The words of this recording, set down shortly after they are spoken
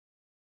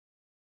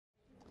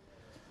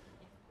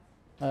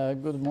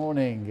Good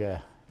morning.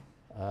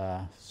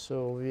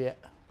 So we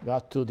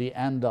got to the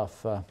end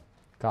of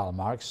Karl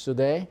Marx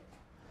today,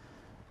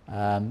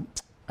 and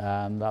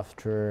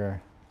after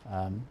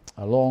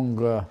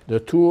along the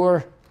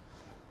tour,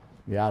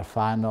 we are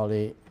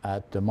finally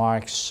at the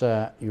Marx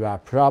you are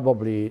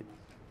probably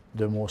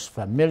the most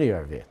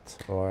familiar with,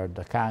 or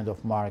the kind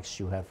of Marx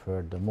you have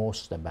heard the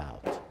most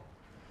about.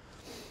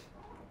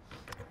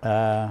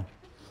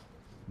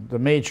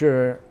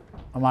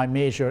 My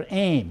major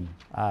aim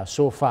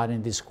so far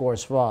in this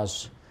course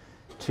was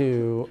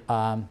to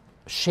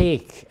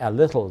shake a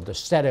little the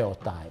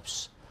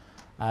stereotypes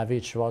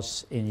which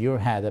was in your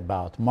head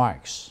about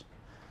Marx,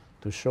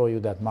 to show you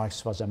that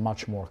Marx was a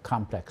much more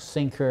complex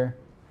thinker,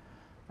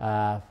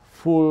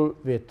 full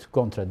with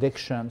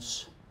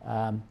contradictions,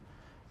 and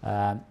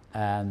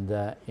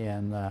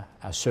in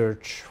a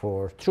search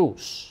for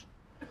truth.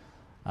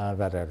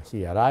 Whether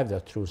he arrived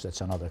at truth, that's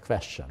another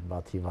question,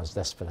 but he was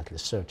desperately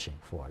searching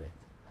for it.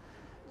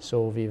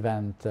 So we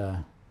went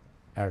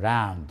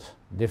around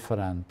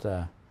different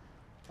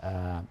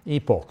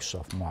epochs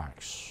of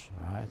Marx,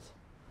 right?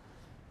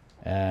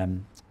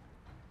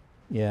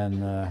 In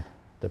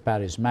the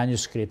Paris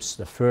manuscripts,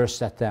 the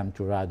first attempt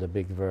to write a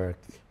big work,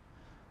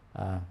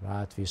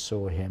 right, we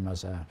saw him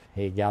as a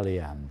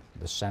Hegelian.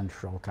 The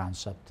central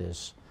concept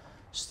is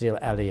still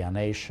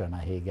alienation, a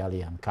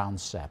Hegelian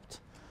concept.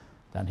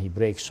 Then he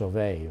breaks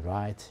away,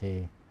 right?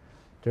 He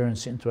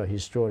turns into a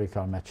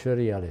historical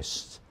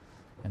materialist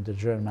in the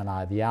German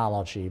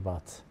ideology,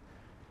 but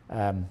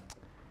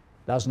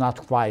does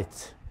not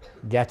quite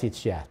get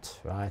it yet,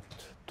 right?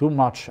 Too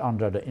much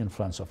under the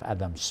influence of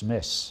Adam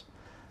Smith.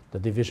 The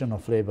division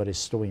of labor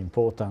is too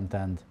important,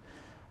 and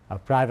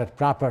private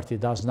property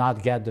does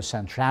not get the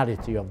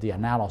centrality of the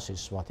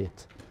analysis what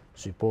it's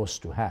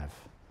supposed to have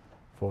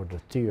for the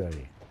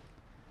theory.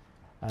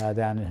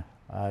 Then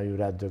you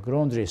read the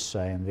Grundrisse,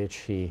 in which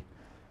he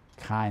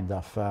kind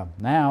of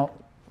now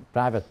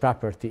private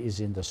property is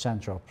in the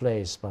central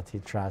place, but he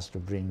tries to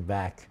bring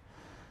back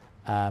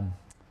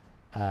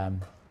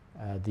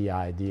the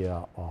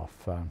idea of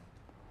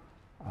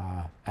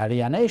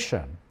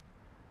alienation.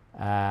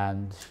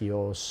 And he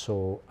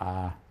also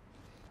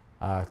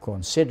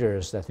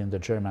considers that in the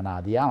German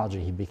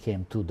ideology he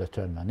became too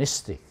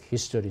deterministic.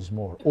 History is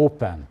more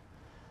open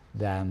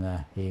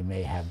than he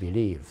may have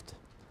believed.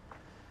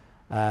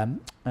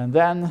 And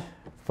then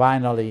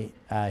finally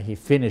he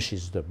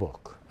finishes the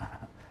book.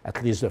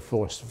 At least the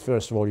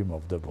first volume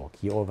of the book.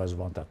 He always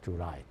wanted to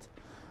write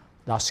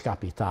Das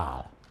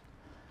Kapital.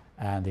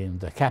 And in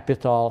the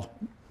Capital,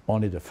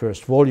 only the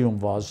first volume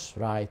was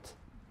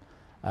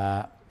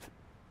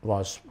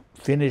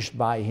finished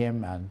by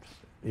him, and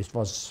it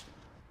was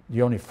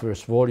the only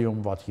first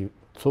volume what he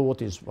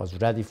thought was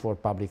ready for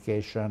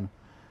publication,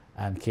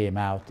 and came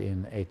out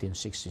in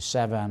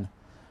 1867.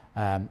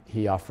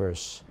 He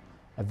offers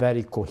a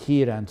very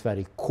coherent,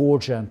 very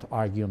cogent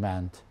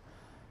argument.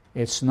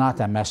 It's not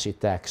a messy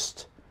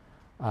text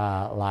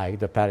like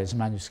the Paris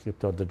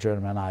manuscript or the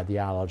German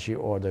ideology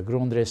or the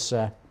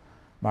Grundrisse.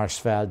 Marx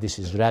felt this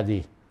is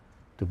ready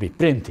to be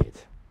printed,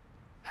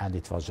 and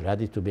it was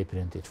ready to be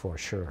printed for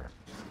sure.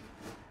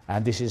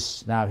 And this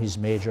is now his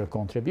major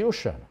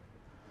contribution,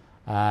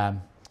 the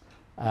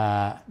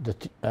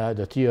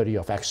theory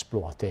of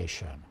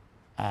exploitation.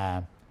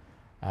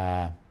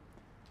 That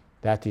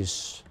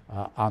is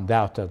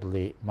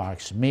undoubtedly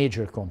Marx's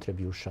major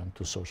contribution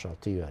to social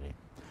theory.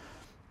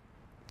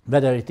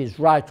 Whether it is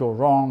right or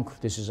wrong,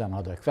 this is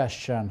another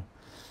question.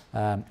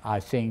 I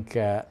think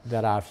there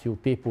are few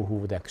people who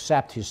would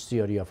accept his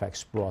theory of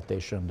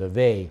exploitation the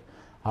way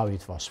how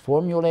it was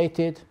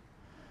formulated,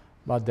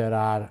 but there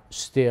are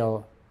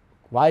still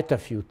quite a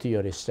few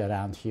theorists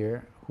around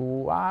here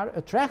who are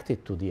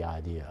attracted to the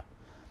idea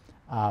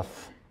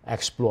of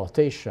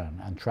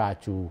exploitation and try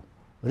to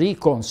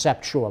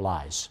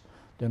reconceptualize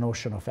the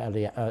notion of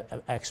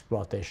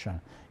exploitation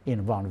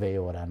in one way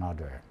or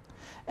another.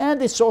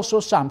 And it's also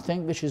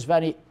something which is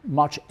very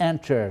much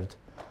entered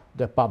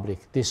the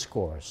public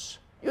discourse.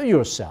 You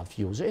yourself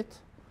use it.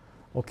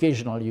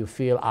 Occasionally you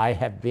feel, I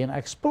have been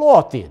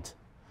exploited.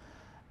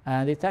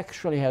 And it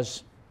actually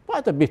has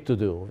quite a bit to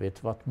do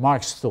with what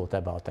Marx thought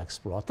about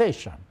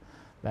exploitation.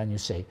 When you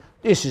say,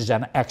 this is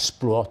an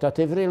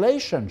exploitative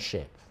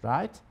relationship,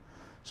 right?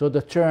 So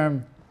the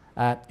term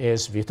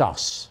is with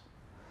us.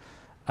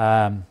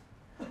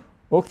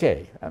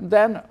 Okay, and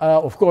then,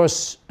 of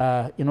course,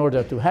 in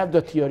order to have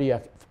the theory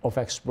of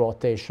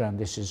exploitation,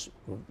 this is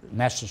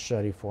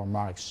necessary for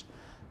Marx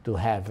to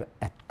have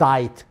a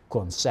tight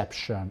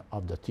conception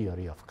of the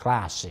theory of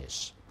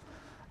classes.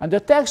 And the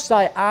text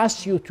I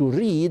asked you to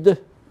read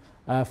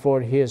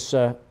for his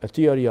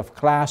theory of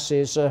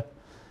classes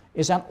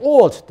is an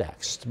old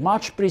text,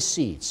 much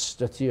precedes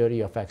the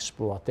theory of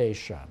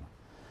exploitation,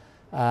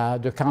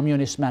 the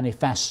Communist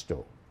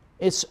Manifesto.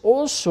 It's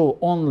also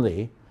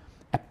only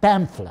a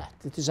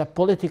pamphlet. It is a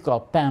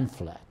political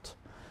pamphlet.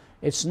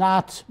 It's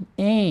not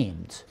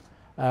aimed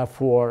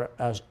for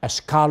a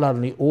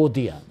scholarly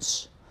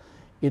audience.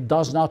 It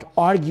does not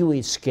argue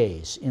its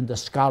case in the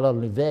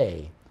scholarly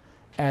way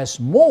as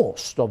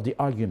most of the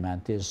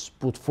argument is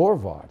put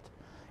forward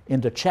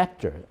in the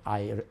chapter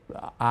I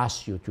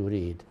asked you to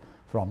read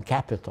from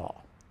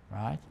Capital,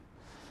 right?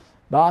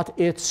 But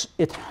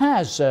it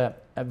has a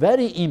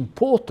very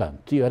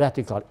important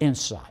theoretical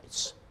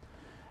insights.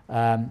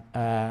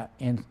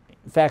 In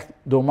fact,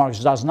 though Marx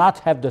does not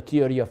have the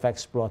theory of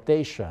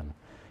exploitation,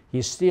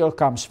 he still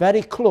comes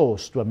very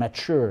close to a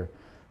mature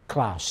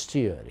class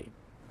theory.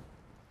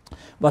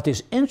 What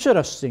is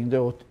interesting,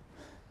 though,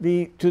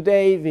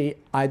 today we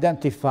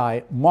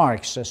identify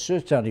Marx as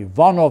certainly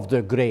one of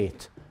the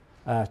great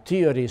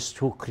theorists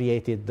who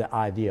created the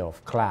idea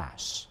of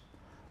class.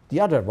 The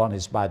other one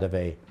is, by the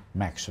way,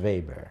 Max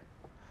Weber.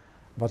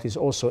 What is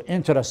also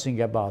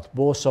interesting about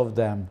both of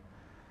them,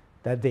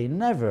 that they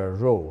never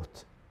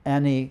wrote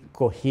any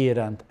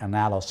coherent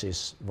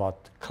analysis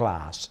what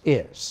class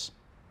is.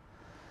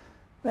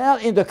 Well,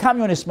 in the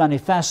Communist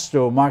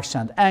Manifesto, Marx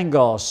and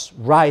Engels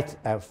write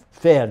a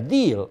fair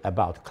deal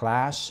about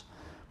class,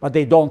 but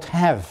they don't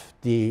have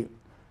the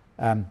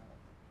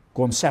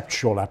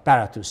conceptual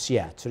apparatus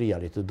yet,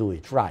 really, to do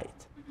it right.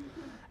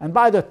 And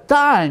by the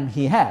time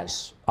he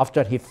has,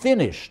 after he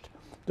finished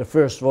the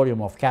first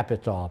volume of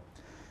Capital,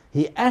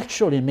 he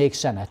actually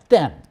makes an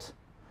attempt,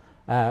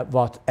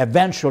 what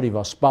eventually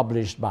was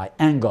published by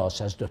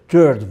Engels as the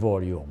third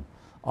volume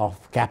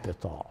of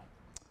Capital.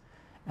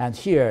 And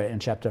here in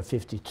chapter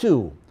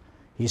 52,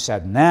 he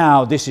said,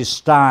 now this is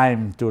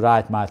time to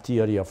write my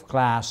theory of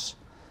class.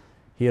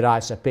 He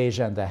writes a page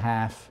and a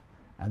half,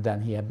 and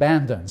then he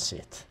abandons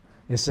it.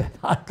 He said,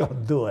 I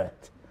can't do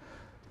it.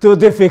 Too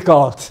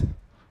difficult,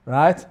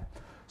 right?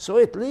 So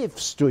it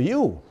leaves to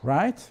you,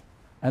 right?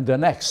 And the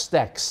next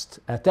test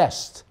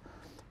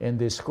in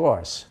this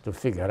course to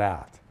figure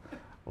out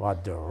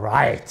what the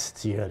right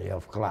theory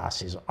of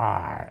classes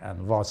are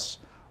and what's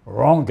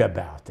wrong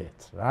about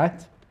it,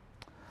 right?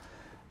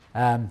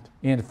 And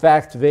in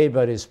fact,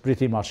 Weber is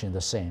pretty much in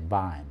the same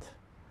bind.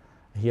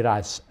 He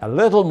writes a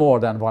little more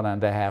than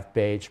 1.5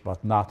 pages,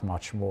 but not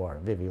much more.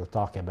 We will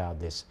talk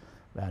about this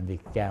when we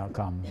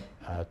come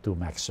to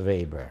Max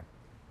Weber.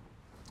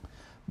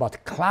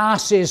 But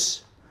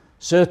classes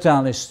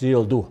certainly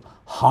still do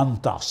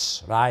haunt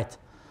us, right?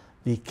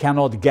 We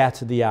cannot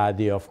get the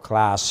idea of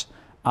class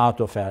out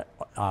of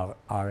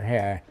our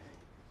hair.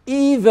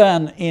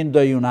 Even in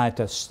the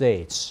United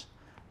States,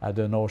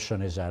 the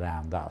notion is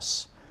around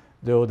us.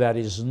 Though there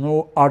is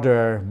no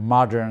other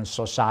modern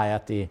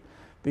society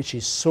which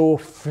is so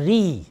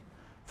free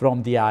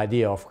from the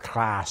idea of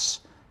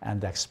class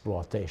and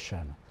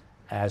exploitation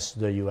as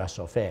the US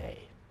of A.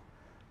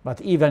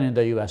 But even in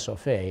the US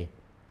of A,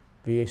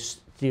 we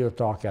still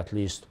talk at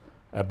least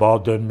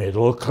about the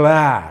middle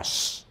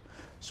class.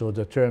 So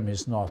the term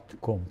is not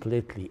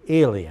completely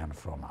alien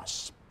from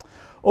us.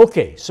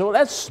 Okay, so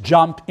let's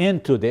jump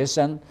into this,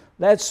 and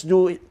let's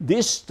do it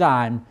this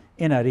time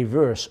in a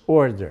reverse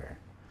order.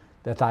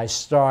 That I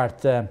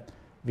start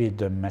with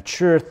the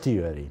mature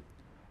theory,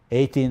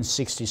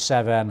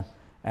 1867,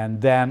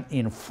 and then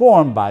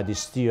informed by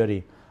this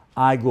theory,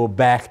 I go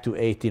back to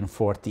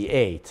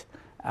 1848,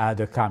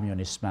 the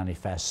Communist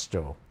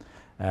Manifesto,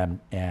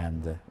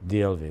 and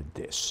deal with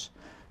this.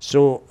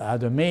 So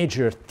the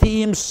major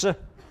themes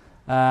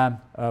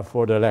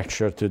for the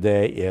lecture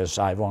today is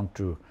I want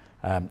to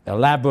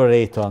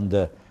elaborate on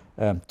the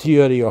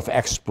theory of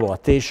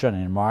exploitation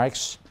in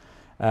Marx,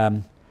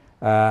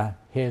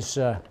 his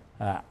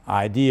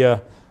idea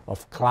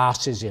of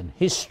classes in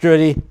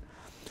history,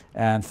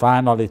 and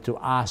finally to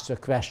ask the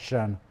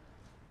question,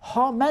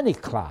 how many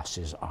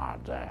classes are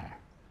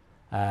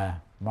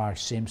there?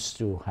 Marx seems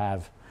to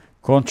have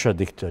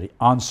contradictory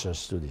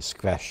answers to this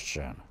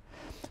question.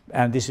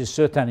 And this is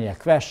certainly a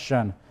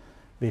question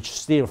which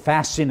still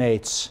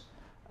fascinates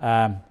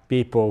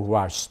people who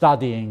are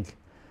studying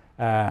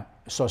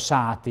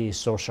society,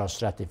 social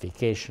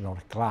stratification, or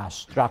class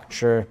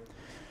structure.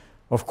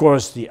 Of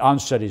course, the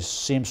answer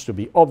seems to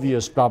be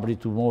obvious probably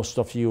to most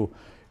of you.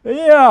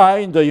 Yeah,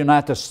 in the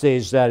United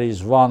States there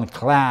is one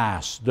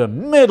class, the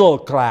middle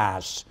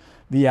class.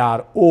 We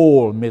are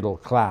all middle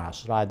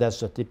class, right?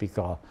 That's a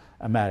typical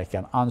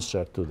American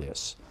answer to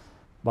this.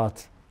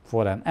 But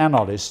for an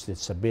analyst,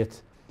 it's a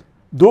bit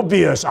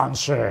dubious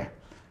answer.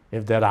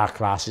 If there are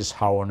classes,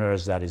 how on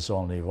earth there is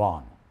only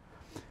one?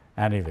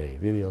 Anyway,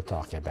 we will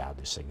talk about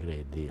this a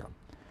great deal.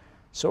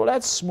 So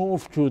let's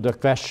move to the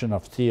question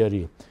of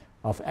theory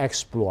of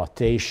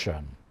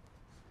exploitation.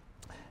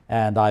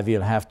 And I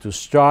will have to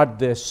start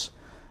this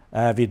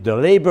with the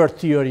labor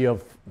theory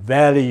of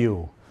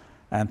value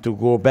and to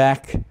go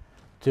back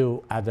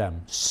to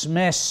Adam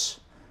Smith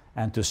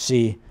and to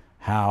see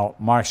how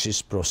Marx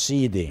is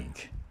proceeding.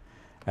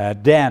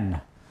 Then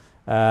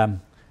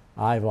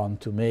I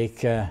want to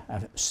make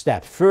a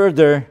step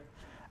further,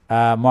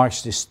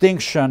 Marx's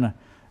distinction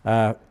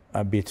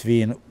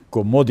between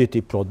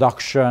commodity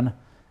production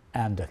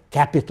and the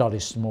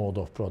capitalist mode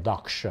of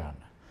production.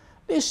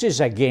 This is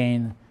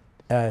again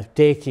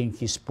taking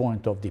his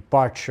point of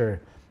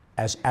departure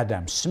as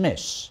Adam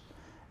Smith.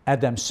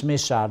 Adam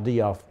Smith's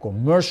idea of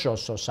commercial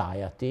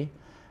society,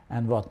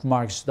 and what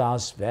Marx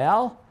does,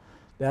 well,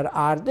 there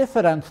are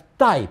different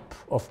types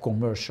of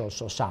commercial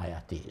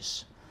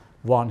societies.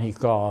 One he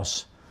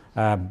calls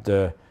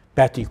the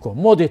petty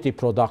commodity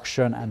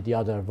production, and the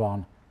other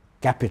one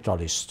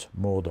capitalist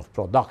mode of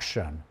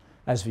production.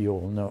 As we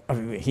all know,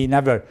 he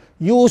never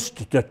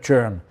used the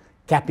term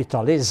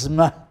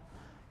capitalism.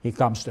 He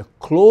comes the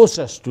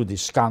closest to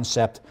this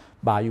concept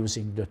by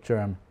using the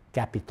term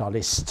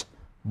capitalist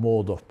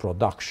mode of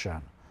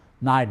production.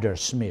 Neither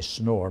Smith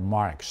nor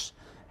Marx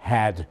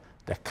had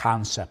the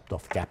concept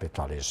of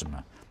capitalism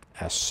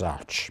as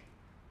such.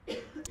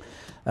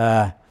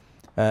 Then,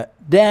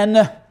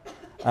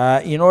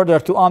 in order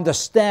to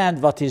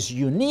understand what is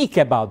unique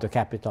about the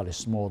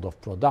capitalist mode of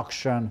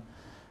production,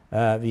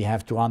 we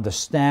have to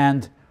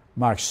understand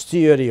Marx's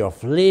theory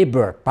of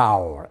labor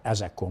power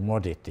as a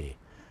commodity.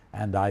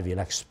 And I will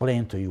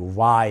explain to you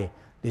why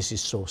this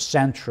is so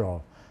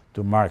central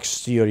to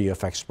Marx's theory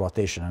of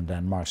exploitation and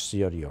then Marx's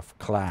theory of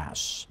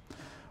class.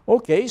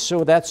 Okay,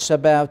 so that's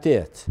about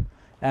it.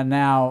 And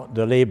now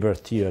the labor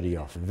theory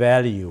of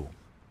value.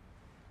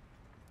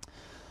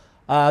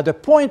 The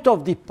point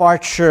of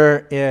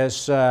departure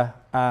is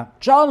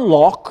John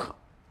Locke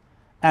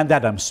and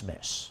Adam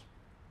Smith,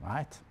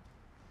 right?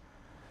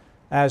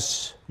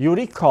 As you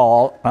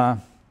recall,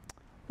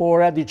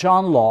 already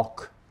John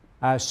Locke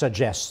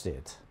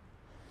suggested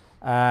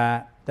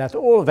that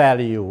all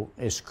value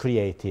is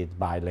created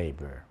by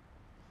labor.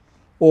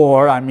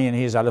 Or, I mean,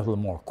 he's a little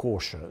more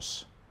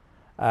cautious.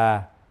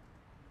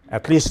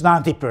 At least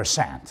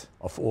 90%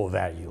 of all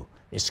value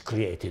is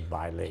created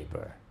by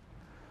labor.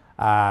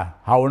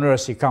 How on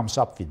earth he comes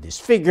up with this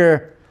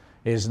figure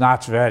is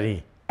not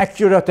very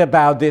accurate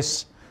about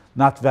this,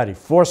 not very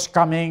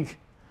forthcoming,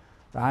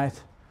 right?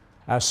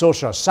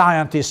 Social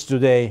scientists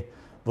today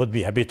would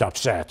be a bit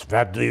upset.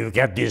 Where do you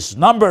get this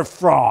number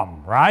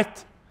from,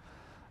 right?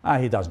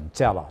 He doesn't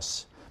tell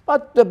us.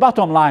 But the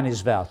bottom line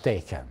is well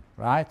taken,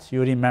 right?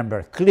 You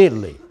remember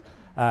clearly,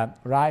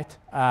 right,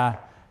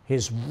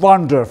 his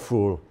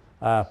wonderful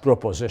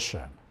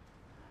proposition.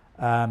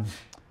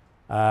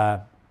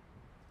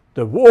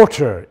 The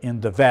water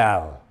in the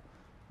well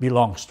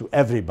belongs to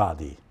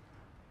everybody,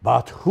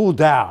 but who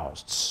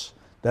doubts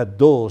that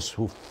those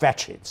who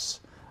fetch it,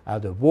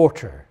 the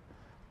water,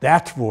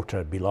 that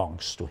water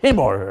belongs to him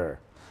or her,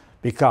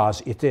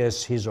 because it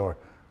is his or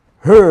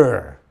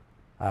her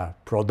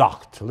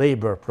product,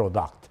 labor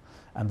product.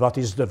 And what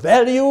is the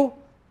value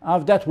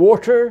of that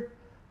water?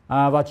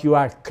 What you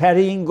are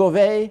carrying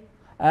away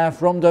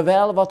from the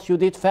well, what you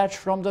did fetch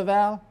from the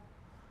well?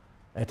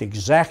 At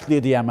exactly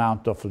the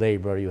amount of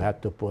labor you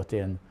had to put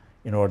in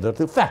order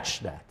to fetch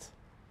that.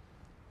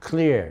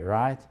 Clear,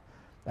 right?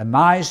 A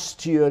nice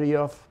theory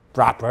of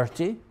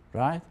property,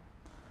 right?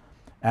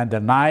 And a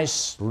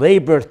nice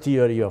labor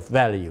theory of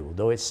value,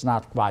 though it's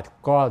not quite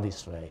called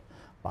this way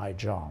by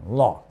John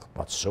Locke,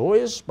 but so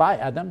is by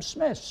Adam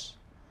Smith.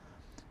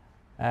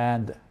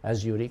 And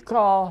as you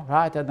recall,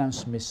 right, Adam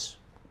Smith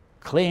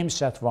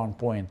claims at one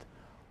point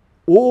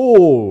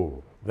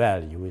all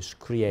value is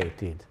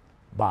created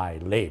by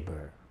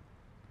labor.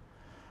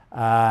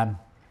 Well,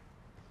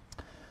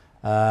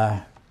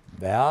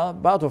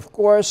 but of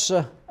course,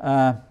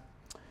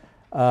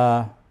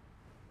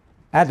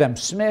 Adam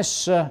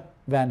Smith,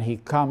 when he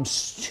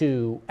comes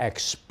to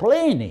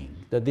explaining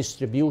the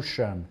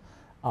distribution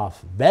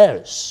of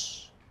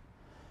wealth,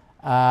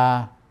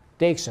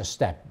 takes a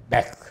step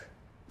back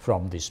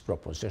from this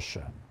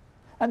proposition.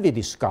 And we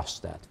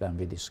discussed that when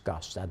we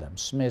discussed Adam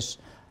Smith.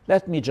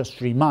 Let me just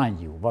remind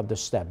you what the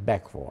step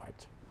backward.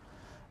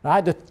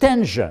 Right? The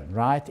tension,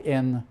 right,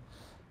 in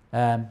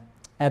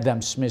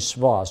Adam Smith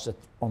was that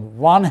on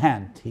one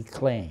hand he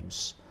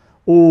claims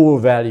all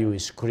value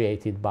is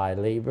created by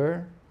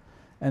labor,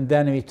 and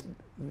then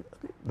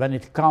when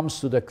it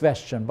comes to the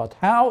question, but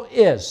how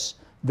is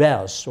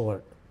wealth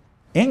or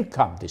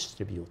income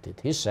distributed?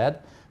 He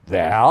said,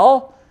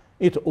 well,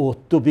 it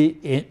ought to be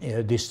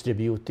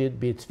distributed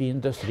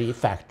between the three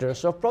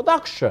factors of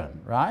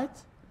production, right?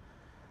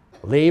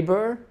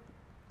 Labor,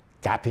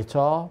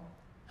 capital,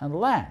 and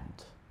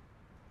land.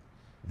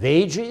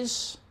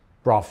 Wages,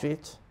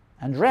 profit,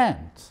 and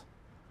rent.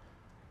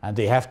 And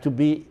they have to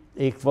be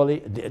equally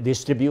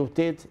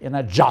distributed in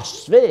a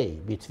just way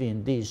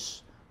between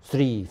these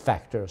three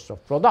factors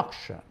of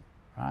production,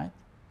 right?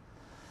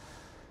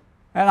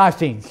 And I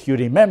think you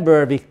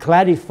remember we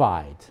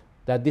clarified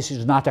that this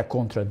is not a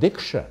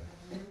contradiction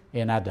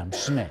in Adam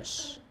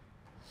Smith.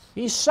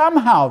 He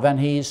somehow, when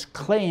he is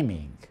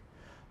claiming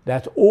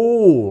that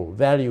all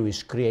value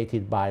is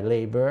created by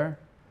labor,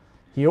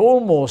 he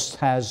almost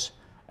has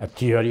a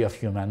theory of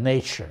human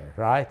nature,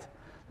 right?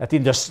 That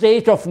in the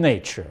state of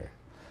nature,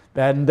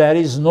 when there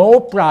is no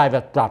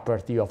private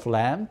property of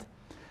land,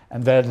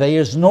 and where there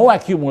is no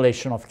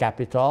accumulation of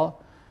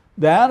capital,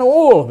 then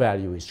all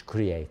value is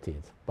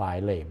created by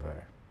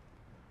labor.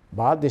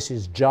 But this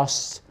is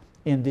just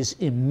in this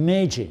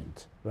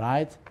imagined,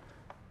 right,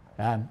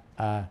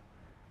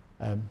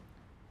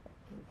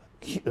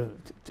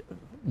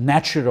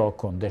 natural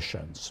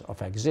conditions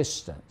of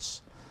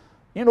existence.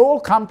 In all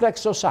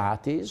complex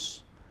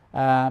societies,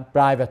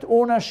 private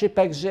ownership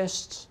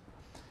exists.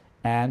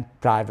 and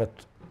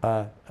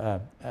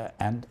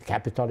and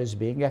capital is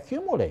being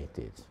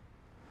accumulated.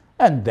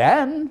 And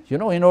then, you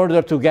know, in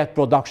order to get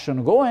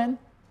production going,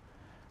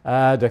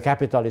 the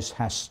capitalist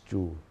has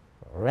to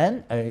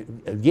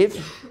give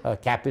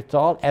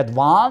capital,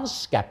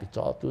 advance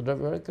capital to the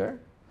worker.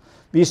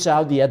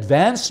 Without the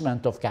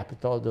advancement of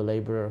capital, the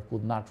laborer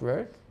could not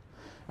work.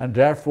 And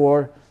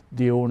therefore,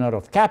 the owner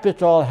of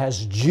capital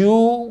has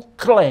due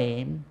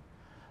claim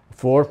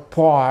for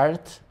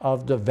part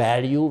of the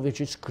value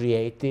which is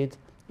created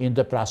in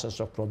the process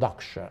of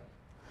production,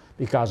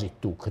 because it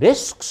took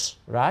risks,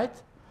 right,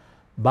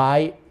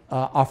 by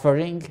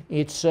offering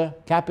its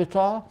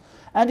capital,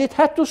 and it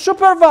had to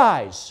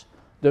supervise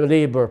the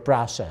labor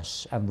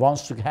process and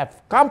wants to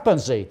have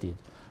compensated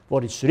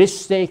for its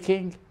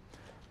risk-taking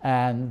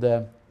and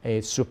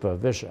its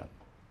supervision.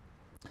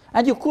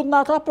 And you could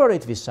not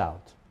operate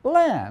without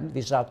land,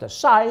 without a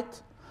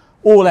site.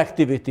 All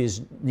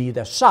activities need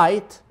a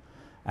site,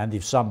 and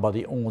if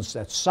somebody owns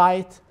that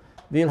site,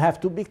 will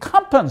have to be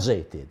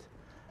compensated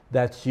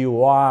that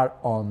you are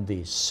on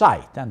the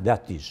site, and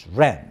that is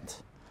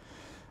rent.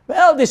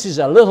 Well, this is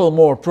a little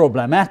more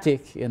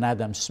problematic in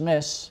Adam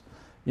Smith.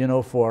 You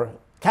know, for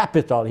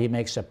capital, he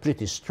makes a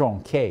pretty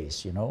strong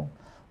case, you know,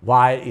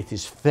 why it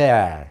is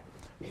fair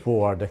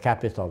for the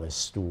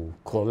capitalists to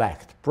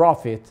collect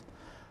profit.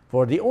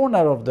 For the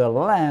owner of the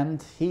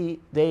land,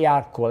 they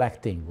are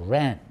collecting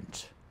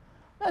rent.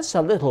 That's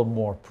a little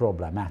more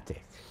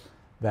problematic,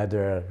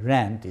 whether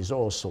rent is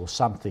also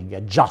something,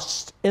 a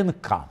just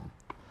income.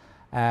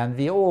 And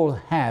we all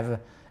have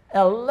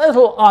a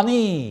little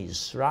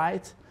unease,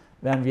 right,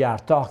 when we are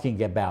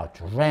talking about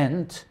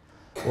rent,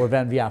 or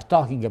when we are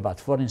talking about,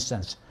 for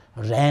instance,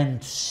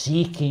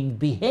 rent-seeking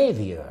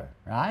behavior,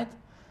 right?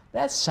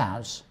 That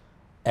sounds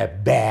a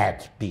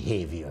bad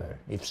behavior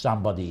if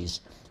somebody is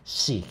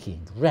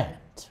seeking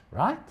rent,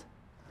 right?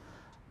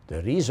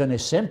 The reason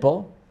is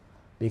simple,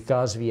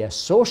 because we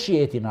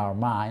associate in our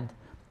mind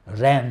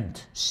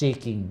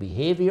rent-seeking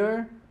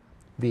behavior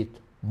with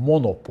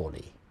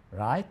monopoly,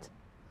 right?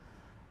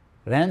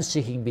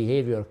 Rent-seeking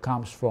behavior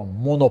comes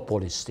from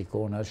monopolistic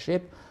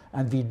ownership,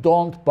 and we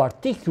don't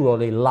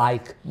particularly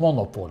like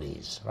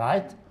monopolies,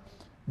 right?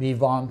 We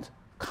want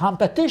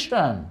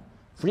competition,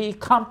 free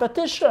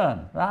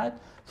competition, right?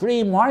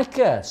 Free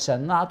markets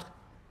and not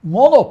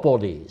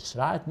monopolies,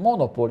 right?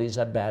 Monopoly is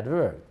a bad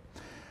word.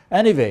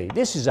 Anyway,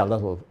 this is a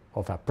little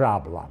of a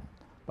problem,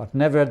 but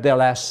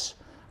nevertheless,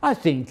 I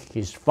think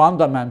his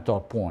fundamental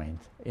point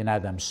in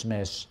Adam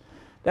Smith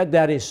that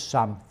there is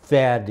some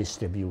fair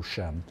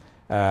distribution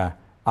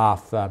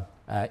of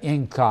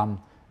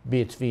income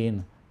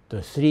between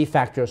the three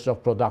factors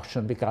of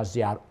production, because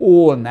they are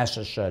all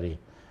necessary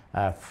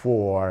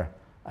for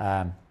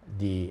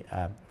the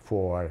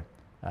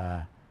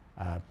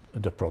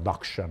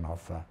production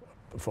of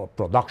for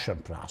production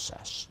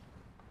process.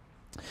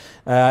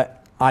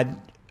 I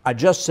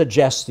just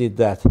suggested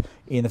that,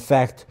 in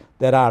fact,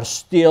 there are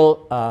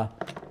still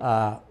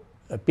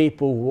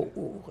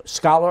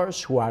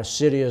scholars who are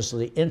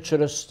seriously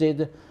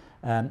interested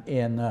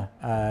in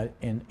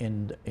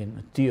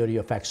theory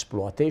of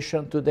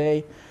exploitation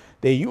today.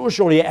 They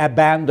usually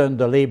abandon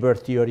the labor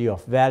theory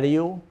of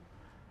value.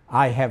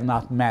 I have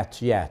not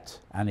met yet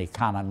an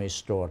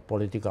economist or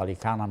political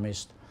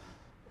economist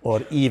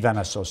or even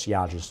a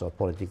sociologist or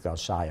political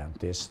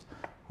scientist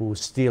who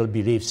still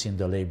believes in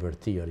the labor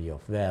theory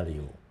of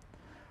value,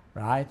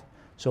 right?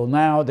 So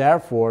now,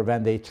 therefore,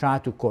 when they try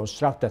to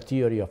construct a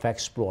theory of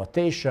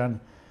exploitation,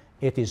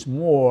 it is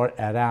more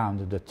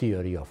around the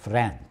theory of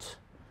rent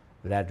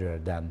rather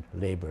than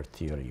labor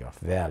theory of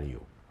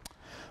value.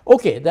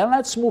 Okay, then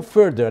let's move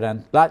further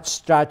and let's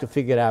try to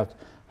figure out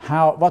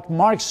what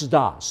Marx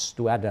does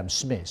to Adam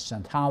Smith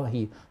and how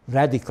he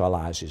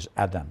radicalizes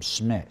Adam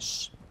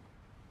Smith.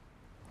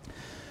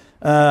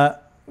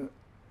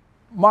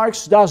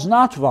 Marx does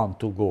not want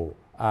to go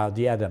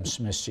the Adam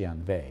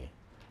Smithian way,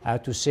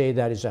 to say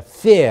there is a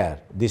fair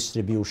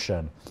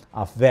distribution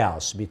of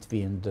wealth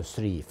between the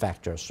three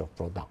factors of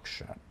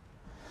production.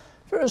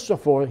 First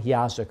of all, he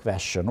asks a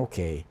question,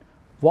 okay,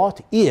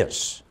 what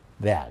is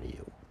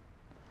value?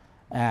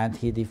 And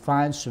he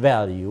defines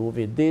value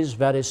with this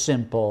very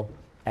simple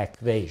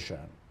equation.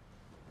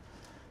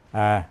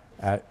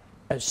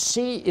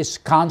 C is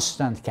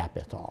constant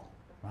capital,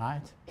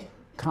 right?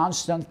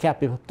 Constant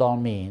capital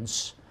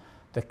means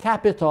the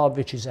capital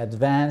which is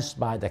advanced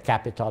by the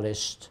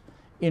capitalist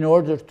in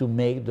order to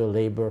make the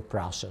labor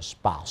process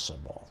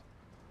possible.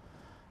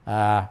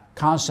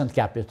 Constant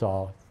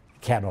capital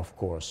can, of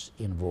course,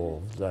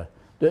 involve the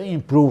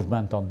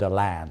improvement on the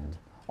land,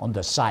 on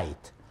the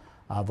site,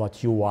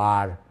 what you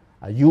are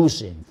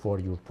using for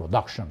your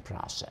production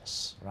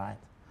process, right?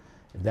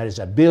 If there is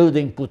a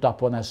building put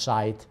up on a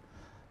site,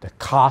 the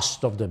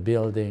cost of the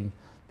building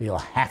will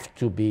have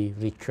to be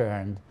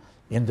returned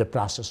in the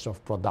process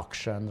of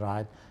production,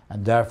 right?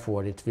 And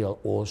therefore, it will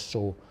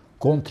also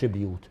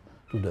contribute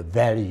to the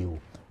value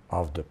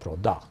of the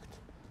product.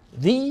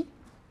 V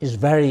is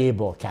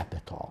variable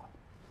capital.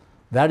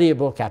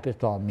 Variable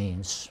capital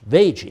means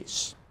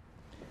wages.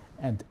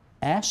 And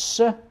S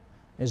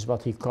is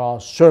what he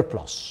calls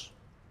surplus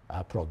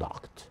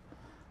product.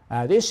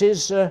 This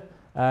is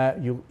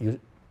you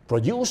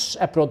produce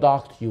a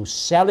product, you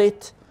sell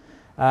it.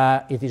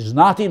 It is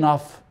not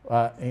enough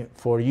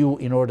for you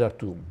in order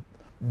to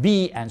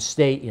be and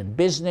stay in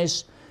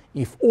business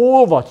if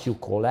all what you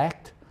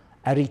collect,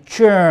 a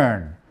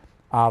return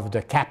of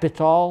the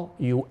capital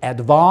you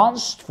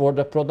advanced for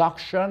the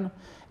production,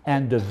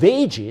 and the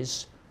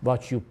wages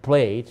what you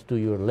paid to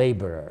your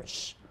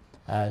laborers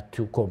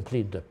to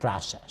complete the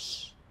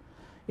process.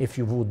 If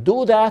you would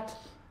do that,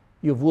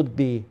 you would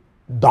be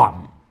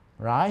dumb,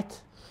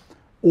 right?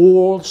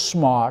 All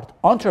smart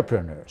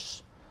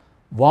entrepreneurs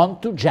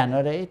want to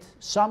generate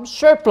some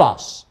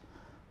surplus.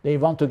 They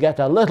want to get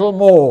a little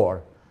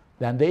more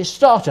than they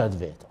started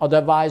with.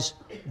 Otherwise,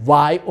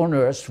 why on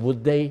earth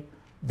would they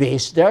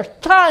waste their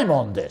time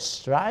on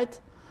this, right?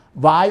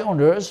 Why on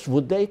earth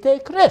would they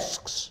take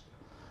risks?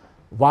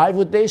 Why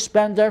would they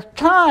spend their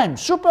time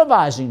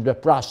supervising the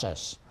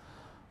process?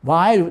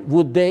 Why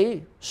would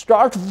they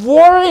start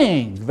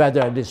worrying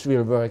whether this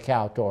will work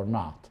out or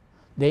not?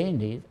 They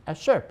need a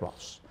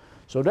surplus.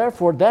 So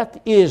therefore,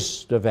 that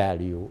is the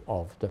value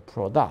of the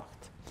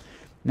product.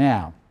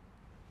 Now,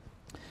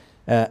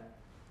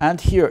 and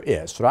here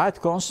is, right,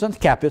 constant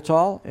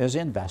capital is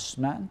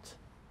investment.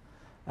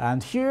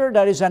 And here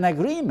there is an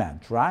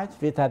agreement, right,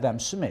 with Adam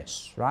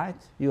Smith, right?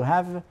 You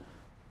have,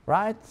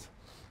 right,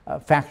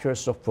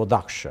 factors of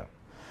production.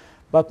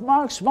 But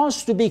Marx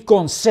wants to be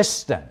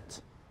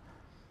consistent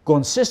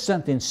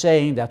in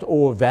saying that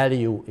all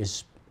value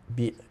is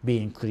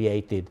being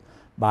created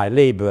by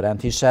labor.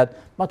 And he said,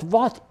 but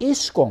what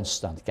is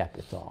constant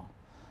capital?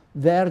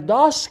 Where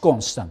does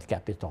constant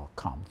capital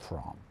come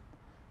from?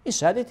 He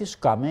said it is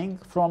coming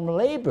from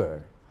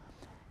labor.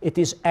 It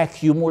is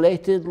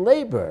accumulated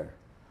labor.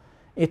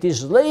 It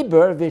is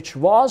labor which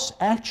was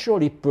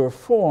actually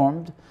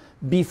performed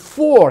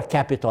before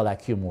capital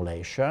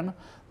accumulation,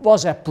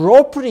 was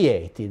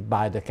appropriated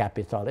by the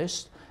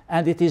capitalist,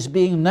 and it is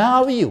being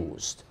now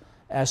used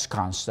as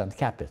constant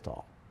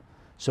capital.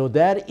 So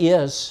there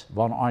is,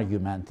 one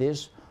argument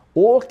is,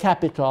 all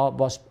capital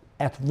was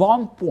at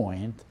one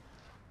point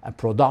a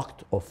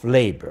product of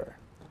labor.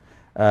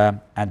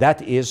 And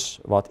that is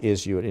what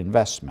is your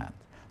investment.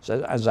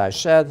 So as I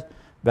said,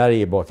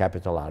 variable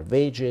capital are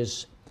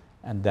wages,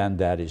 and then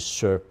there is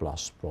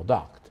surplus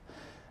product.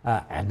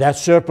 And that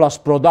surplus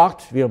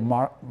product, will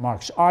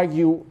Marx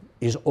argue,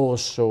 is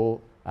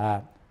also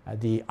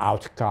the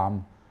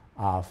outcome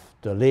of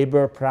the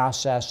labor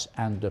process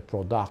and the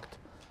product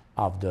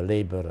of the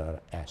laborer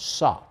as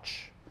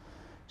such.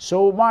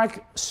 So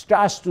Marx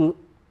tries to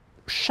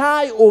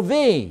shy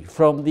away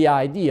from the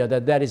idea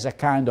that there is a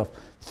kind of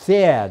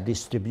fair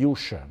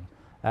distribution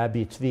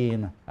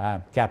between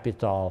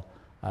capital,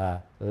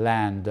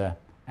 land,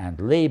 and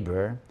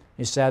labor.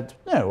 He said,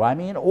 no, I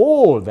mean,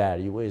 all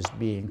value is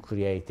being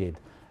created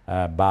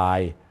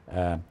by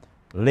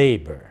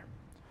labor.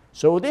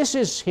 So this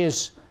is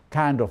his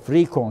kind of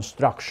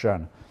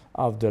reconstruction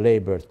of the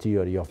labor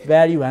theory of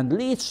value and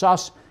leads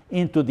us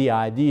into the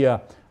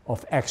idea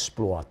of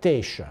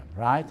exploitation,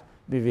 right?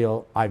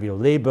 I will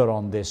labor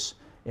on this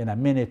in a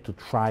minute to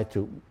try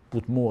to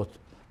put more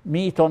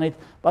meat on it.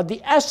 But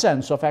the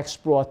essence of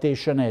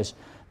exploitation is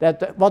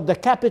that what the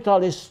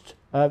capitalist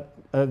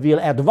will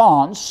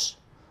advance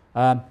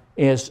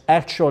is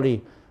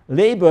actually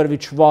labor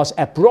which was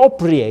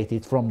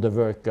appropriated from the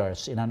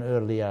workers in an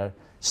earlier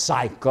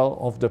cycle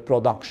of the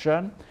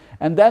production.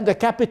 And then the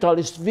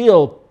capitalist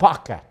will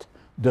pocket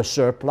the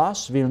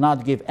surplus, will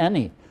not give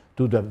any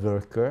to the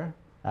worker.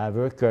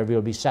 Worker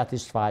will be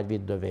satisfied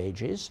with the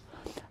wages.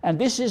 And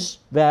this is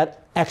where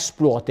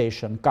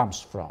exploitation comes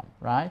from,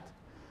 right?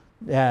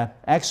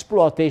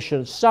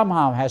 Exploitation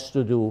somehow has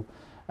to do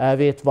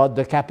with what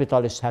the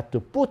capitalist had to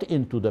put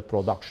into the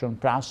production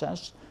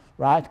process,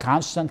 right?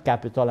 Constant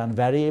capital and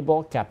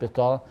variable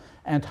capital,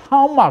 and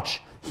how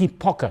much he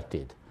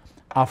pocketed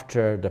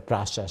after the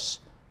process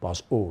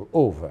was all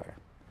over.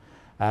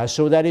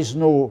 So there is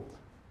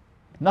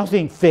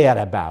nothing fair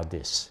about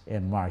this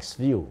in Marx's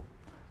view.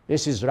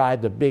 This is, right,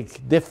 the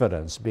big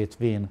difference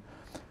between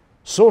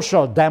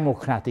social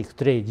democratic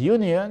trade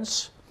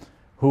unions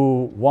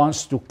who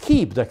wants to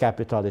keep the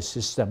capitalist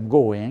system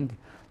going.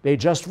 They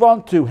just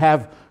want to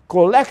have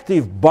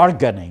collective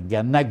bargaining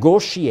and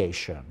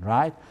negotiation,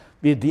 right,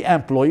 with the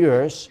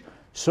employers,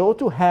 so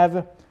to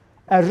have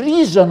a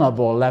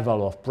reasonable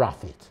level of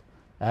profit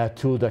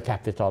to the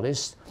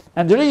capitalists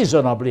and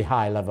reasonably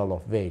high level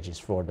of wages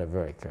for the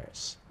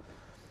workers.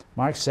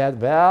 Marx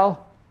said,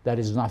 well, there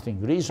is nothing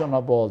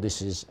reasonable.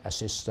 This is a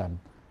system,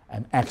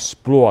 an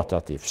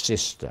exploitative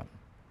system.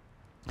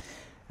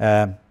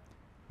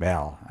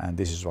 Well, and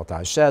this is what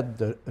I said,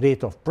 the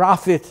rate of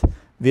profit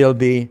will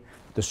be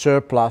the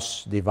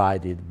surplus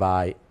divided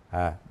by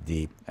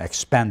the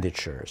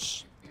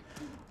expenditures.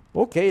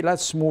 Okay,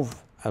 let's move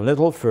a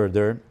little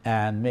further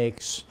and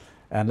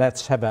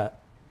let's have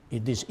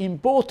this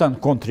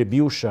important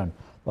contribution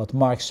what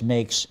Marx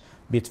makes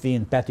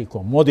between petty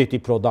commodity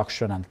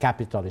production and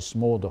capitalist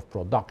mode of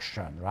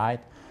production, right?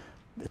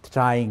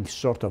 Trying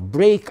sort of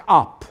break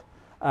up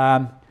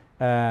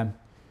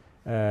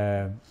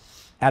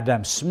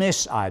Adam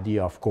Smith's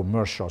idea of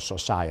commercial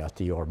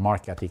society or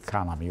market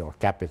economy or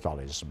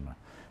capitalism.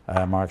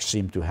 Marx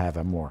seemed to have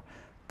a more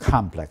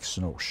complex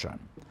notion.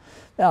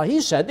 Well,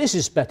 he said this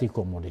is petty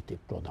commodity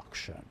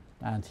production,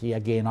 and he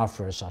again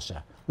offers us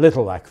a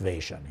little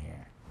equation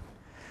here.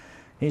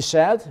 He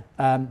said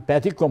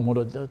petty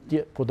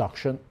commodity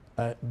production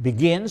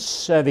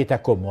begins with a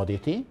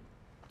commodity,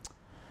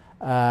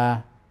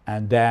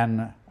 and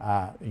then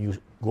you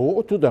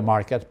go to the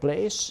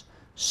marketplace,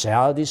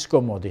 sell this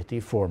commodity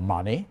for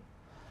money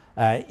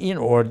in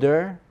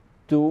order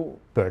to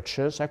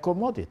purchase a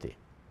commodity.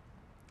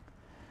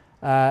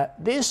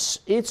 This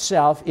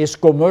itself is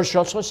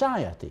commercial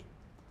society.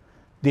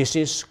 This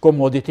is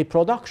commodity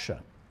production.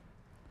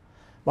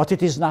 But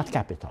it is not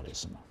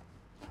capitalism.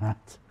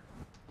 Right?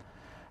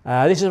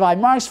 This is why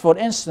Marx, for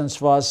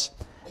instance, was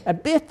a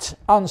bit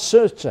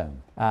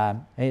uncertain.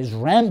 He's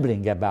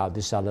rambling about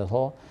this a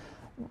little.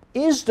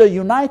 Is the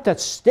United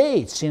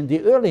States in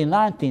the early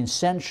 19th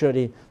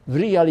century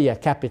really a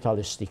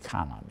capitalist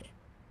economy?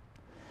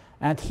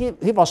 And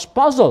he was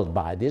puzzled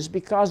by this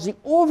because the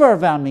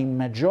overwhelming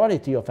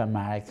majority of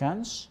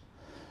Americans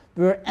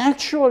were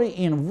actually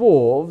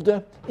involved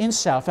in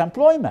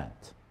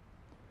self-employment.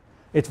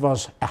 It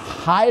was a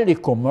highly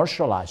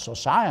commercialized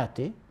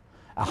society,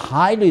 a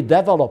highly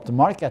developed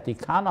market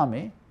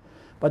economy,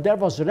 but there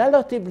was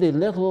relatively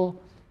little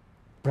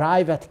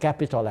private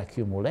capital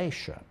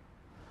accumulation.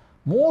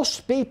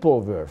 Most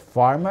people were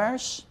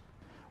farmers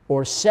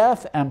or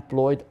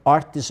self-employed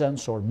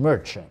artisans or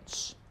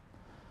merchants.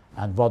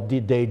 And what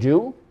did they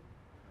do?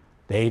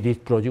 They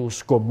did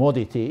produce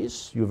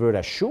commodities. You were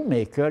a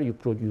shoemaker, you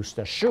produced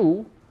a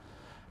shoe,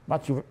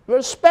 but you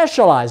were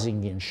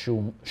specializing in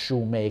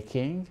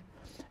shoemaking,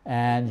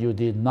 and you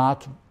did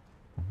not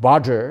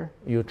bother.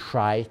 You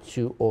tried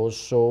to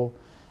also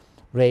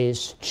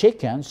raise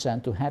chickens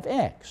and to have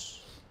eggs.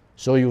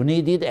 So you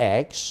needed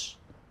eggs,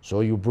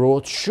 so you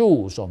brought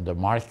shoes on the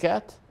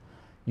market.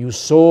 You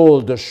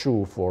sold the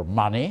shoe for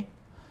money,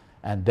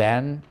 and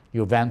then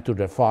you went to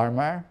the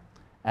farmer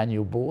and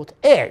you bought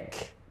egg.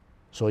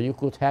 So you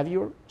could have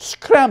your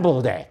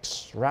scrambled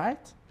eggs, right?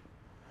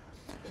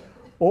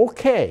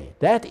 Okay,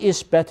 that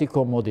is petty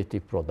commodity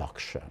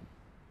production,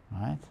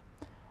 right?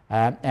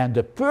 And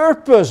the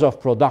purpose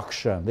of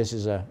production, this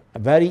is a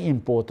very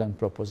important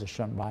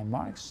proposition by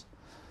Marx,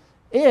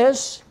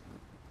 is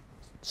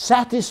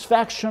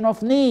satisfaction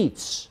of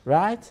needs,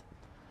 right?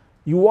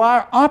 You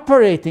are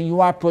operating,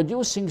 you are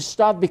producing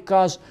stuff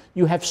because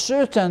you have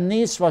certain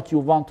needs what you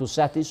want to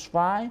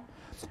satisfy,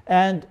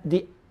 and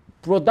the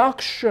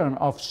production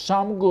of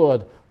some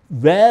good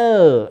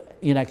well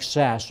in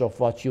excess of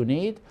what you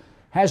need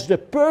has the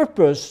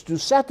purpose to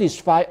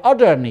satisfy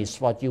other needs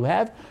what you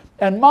have,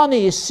 and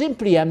money is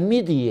simply a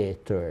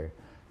mediator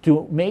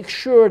to make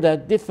sure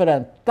that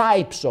different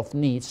types of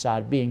needs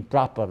are being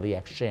properly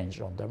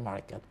exchanged on the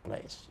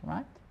marketplace,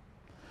 right?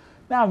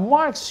 Now,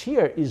 Marx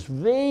here is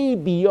way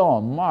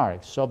beyond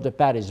Marx of the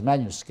Paris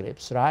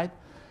manuscripts, right?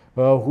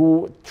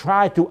 Who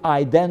try to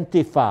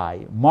identify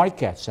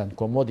markets and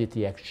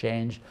commodity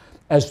exchange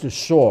as the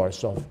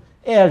source of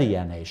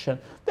alienation.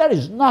 There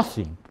is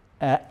nothing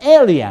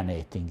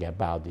alienating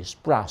about this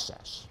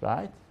process,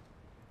 right?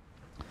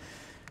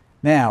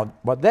 Now,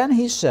 but then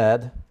he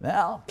said,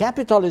 well,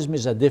 capitalism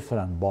is a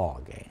different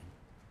ballgame.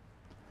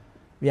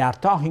 We are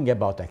talking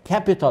about a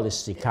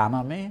capitalist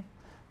economy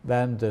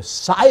when the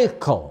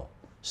cycle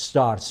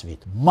starts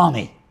with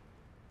money.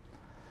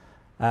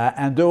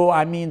 And though,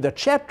 I mean, the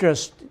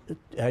chapters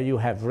you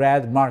have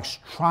read, Marx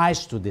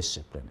tries to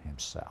discipline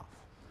himself.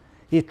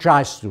 He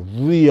tries to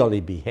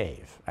really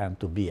behave and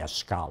to be a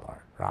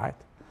scholar, right?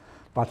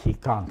 But he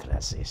can't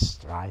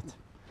resist, right?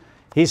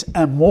 His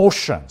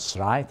emotions,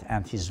 right,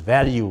 and his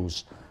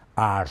values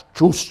are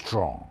too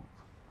strong.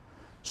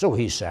 So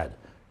he said,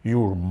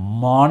 your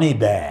money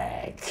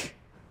bag,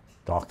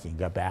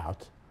 talking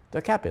about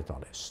the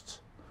capitalists.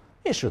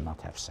 He should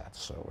not have said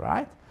so,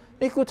 right?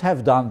 He could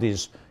have done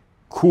this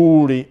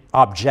coolly,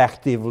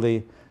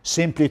 objectively,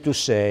 simply to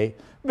say,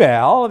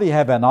 well, we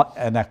have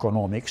an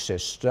economic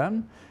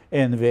system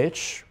in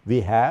which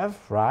we have,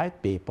 right,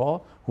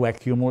 people who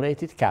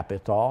accumulated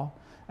capital,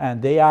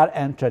 and they are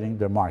entering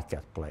the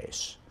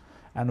marketplace.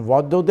 And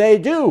what do?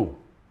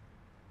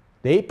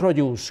 They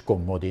produce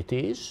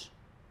commodities.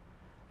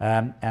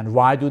 And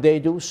why do they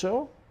do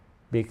so?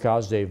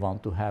 Because they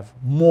want to have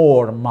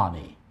more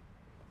money.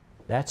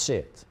 That's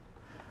it.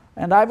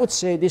 And I would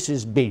say this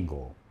is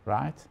bingo,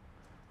 right?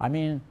 I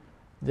mean,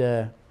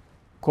 the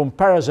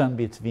comparison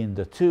between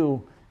the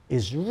two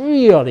is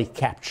really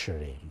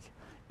capturing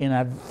in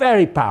a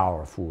very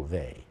powerful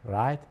way,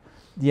 right?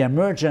 The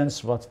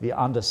emergence, what we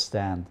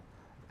understand,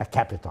 a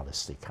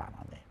capitalist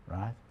economy,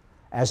 right?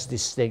 As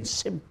distinct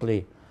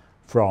simply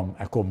from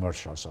a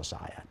commercial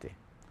society.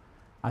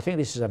 I think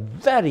this is a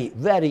very,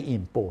 very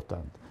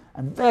important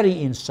and very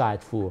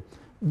insightful,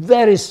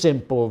 very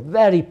simple,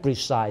 very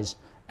precise,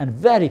 and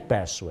very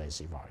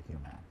persuasive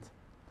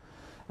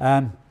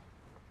argument.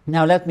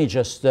 Now let me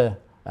just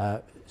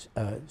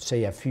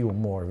say a few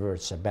more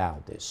words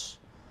about this.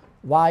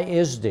 Why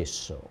is this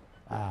so?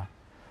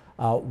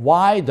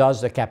 Why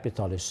does the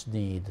capitalist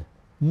need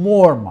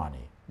more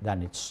money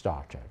than it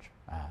started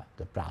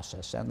the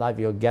process? And I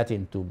will get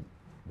into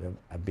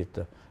a bit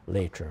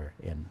later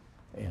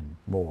in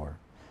more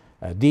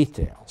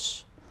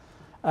details.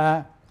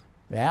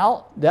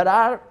 Well, there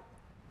are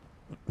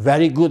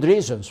very good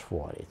reasons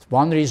for it.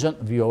 One reason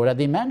we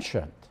already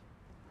mentioned.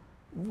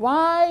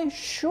 Why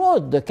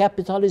should the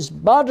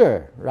capitalist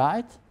bother,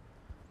 right,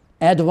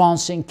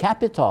 advancing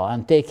capital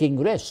and taking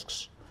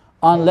risks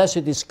unless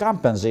it is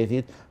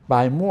compensated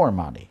by more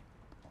money?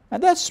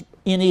 And that's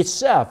in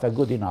itself a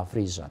good enough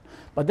reason.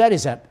 But there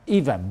is an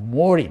even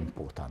more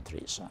important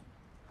reason.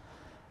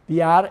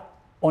 We are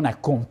on a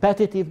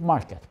competitive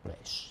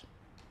marketplace.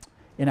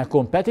 In a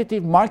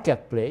competitive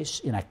marketplace,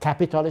 in a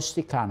capitalist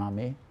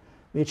economy,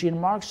 which in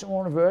Marx's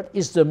own word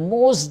is the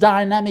most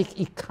dynamic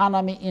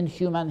economy in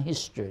human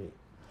history,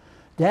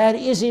 there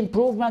is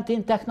improvement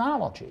in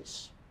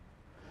technologies.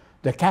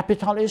 The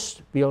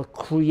capitalist will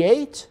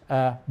create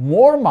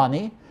more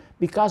money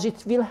because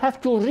it will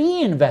have to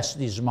reinvest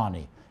this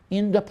money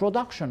in the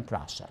production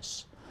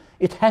process.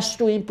 It has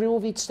to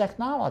improve its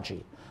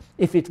technology.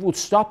 If it would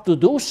stop to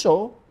do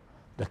so,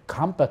 the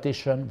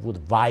competition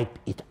would wipe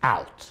it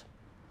out.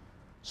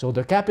 So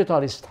the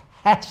capitalist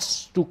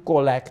has to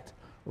collect,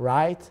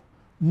 right,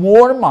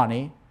 more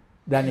money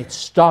than it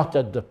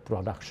started the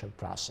production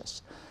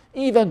process.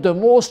 Even the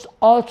most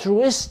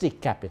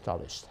altruistic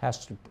capitalist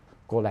has to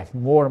collect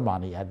more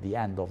money at the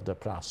end of the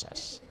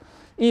process.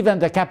 Even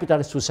the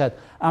capitalist who said,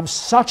 I'm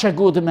such a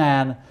good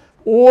man,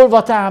 all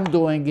what I'm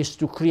doing is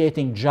to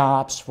creating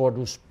jobs for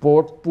those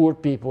poor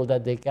people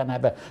that they can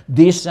have a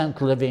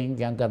decent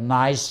living and a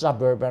nice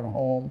suburban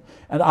home,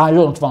 and I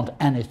don't want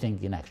anything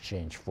in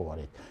exchange for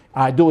it.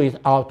 I do it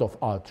out of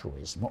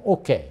altruism.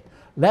 Okay,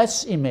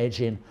 let's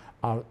imagine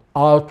an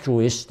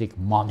altruistic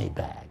money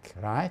bag,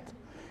 right?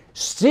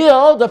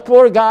 Still, the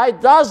poor guy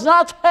does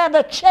not have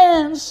a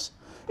chance.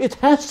 It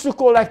has to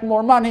collect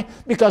more money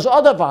because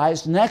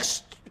otherwise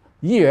next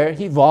year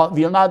he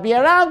will not be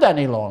around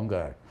any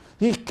longer.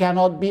 He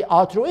cannot be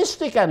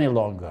altruistic any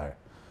longer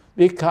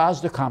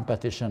because the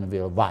competition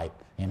will wipe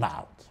him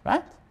out,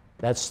 right?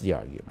 That's the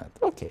argument.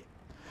 Okay.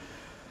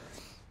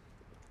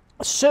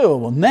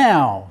 So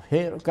now,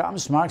 here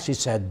comes Marx. He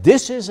said,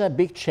 this is a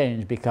big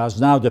change because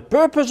now the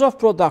purpose of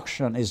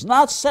production is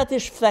not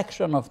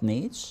satisfaction of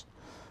needs,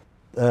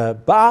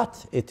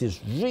 but it is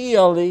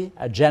really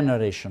a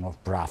generation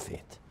of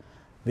profit,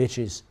 which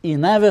is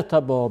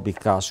inevitable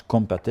because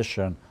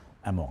competition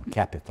among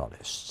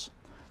capitalists.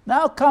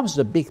 Now comes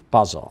the big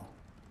puzzle.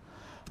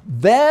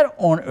 Where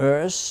on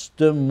earth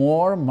the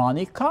more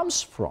money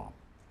comes from?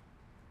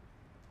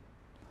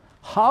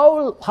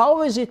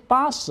 How is it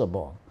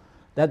possible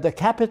that the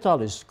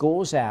capitalist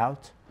goes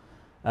out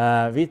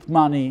with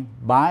money,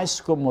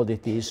 buys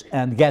commodities,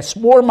 and gets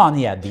more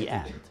money at the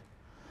end?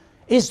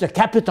 Is the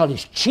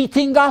capitalist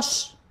cheating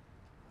us?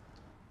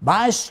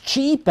 Buys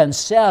cheap and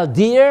sell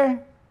dear?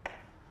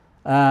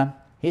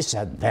 He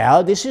said,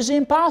 well, this is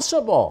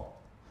impossible.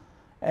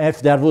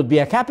 If there would be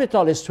a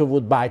capitalist who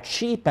would buy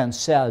cheap and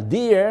sell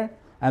dear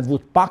and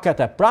would pocket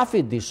a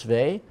profit this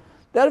way,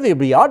 there will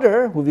be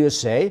other who will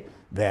say,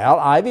 well,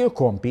 I will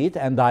compete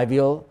and I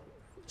will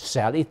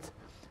sell it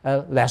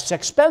less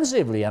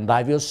expensively and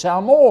I will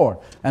sell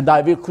more and I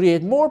will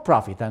create more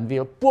profit and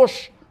will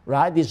push,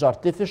 right, these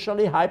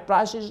artificially high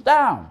prices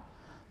down.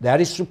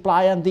 There is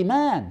supply and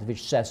demand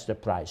which sets the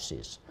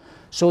prices.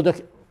 So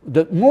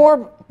the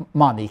more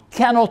money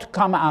cannot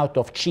come out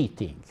of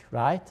cheating,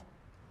 right?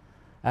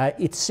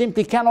 It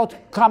simply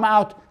cannot come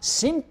out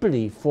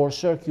simply for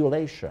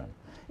circulation.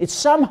 It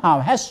somehow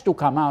has to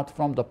come out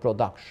from the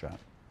production.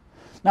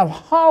 Now,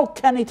 how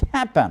can it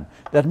happen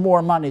that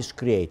more money is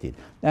created?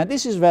 And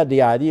this is where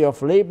the idea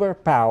of labor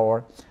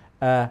power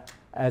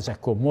as a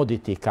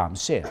commodity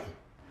comes in.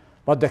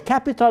 What the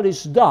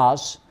capitalist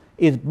does,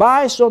 it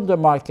buys on the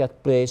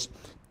marketplace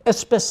a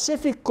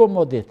specific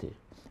commodity.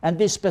 And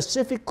this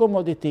specific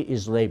commodity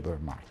is labor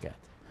market.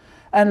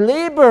 And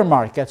labor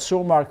market,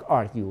 so Marx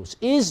argues,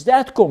 is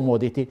that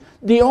commodity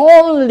the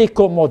only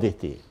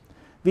commodity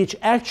which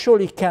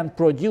actually can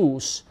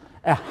produce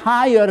a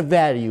higher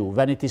value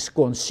when it is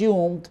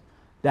consumed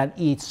than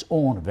its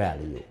own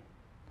value.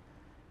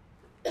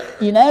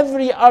 In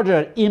every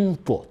other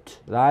input,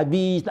 right,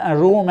 be it a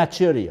raw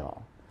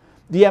material,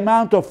 the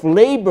amount of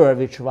labor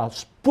which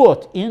was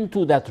put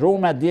into that raw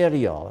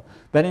material,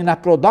 when in a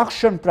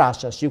production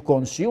process you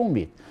consume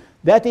it,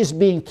 that is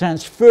being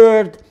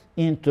transferred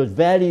into the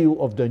value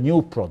of the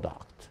new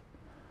product.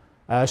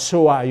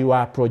 So you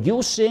are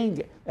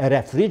producing a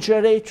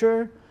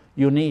refrigerator,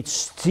 you need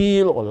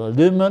steel or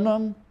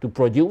aluminum to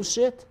produce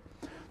it.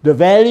 The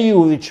value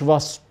which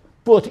was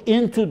put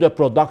into the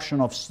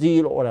production of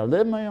steel or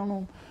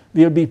aluminum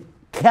will be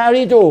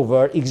carried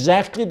over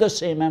exactly the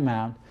same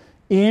amount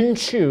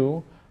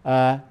into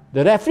the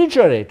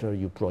refrigerator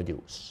you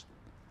produce.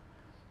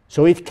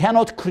 So it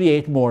cannot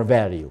create more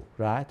value,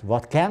 right?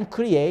 What can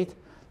create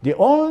The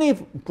only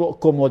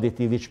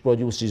commodity which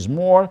produces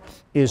more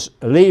is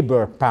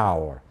labor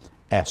power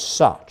as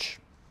such.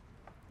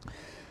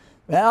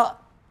 Well,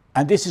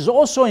 and this is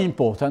also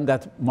important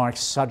that Marx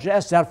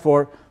suggests,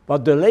 therefore,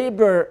 what the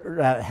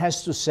labor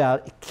has to sell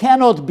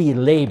cannot be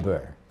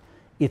labor.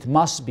 It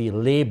must be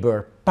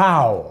labor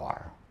power.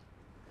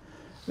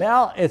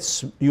 Well,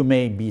 you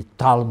may be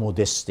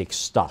Talmudistic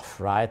stuff,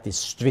 right?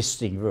 It's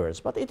twisting words,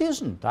 but it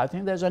isn't. I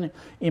think there's an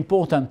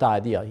important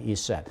idea, he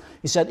said.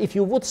 He said, if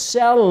you would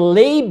sell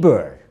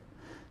labor,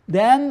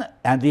 then,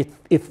 and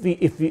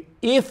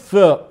if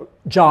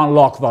John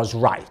Locke was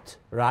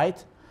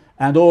right?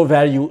 And all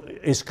value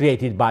is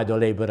created by the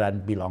laborer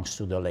and belongs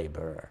to the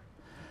laborer,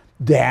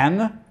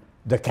 then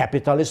the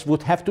capitalist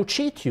would have to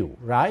cheat you,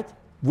 right?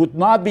 Would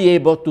not be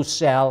able to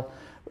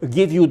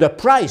give you the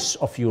price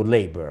of your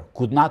labor,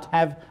 could not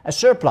have a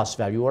surplus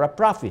value or a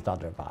profit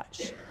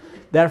otherwise.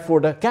 Therefore,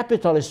 the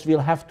capitalist will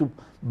have to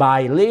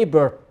buy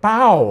labor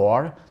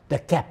power, the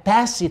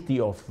capacity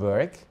of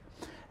work,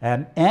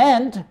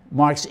 and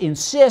Marx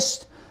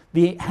insists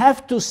we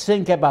have to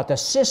think about a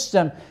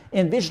system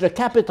in which the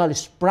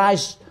capitalist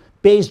pays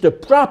the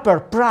proper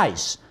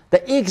price,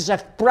 the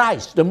exact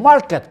price, the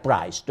market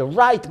price, the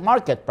right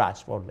market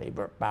price for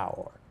labor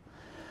power.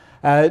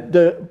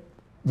 The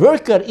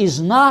worker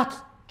is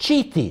not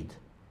cheated.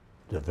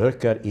 The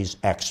worker is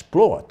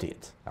exploited.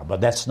 But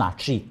that's not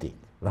cheating,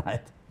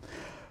 right?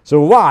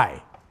 So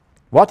why?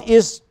 What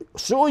is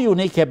so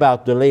unique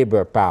about the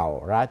labor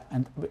power, right?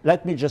 And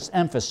let me just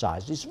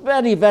emphasize, it's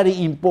very,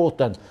 very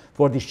important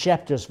for these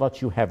chapters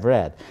what you have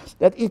read,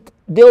 that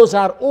those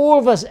are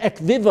always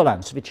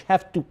equivalents which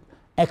have to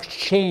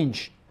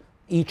exchange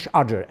each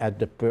other at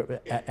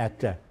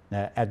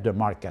the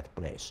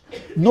marketplace.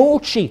 No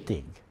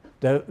cheating.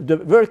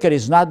 The worker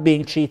is not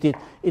being cheated.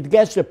 It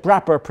gets the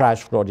proper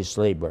price for its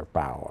labor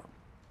power.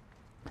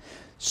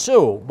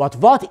 So, but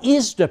what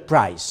is the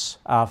price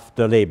of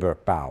the labor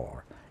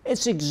power?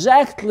 It's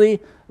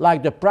exactly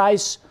like the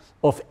price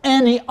of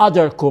any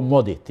other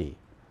commodity,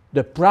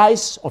 the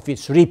price of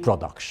its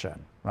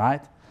reproduction,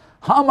 right?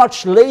 How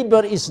much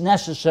labor is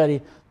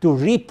necessary to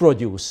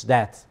reproduce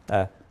that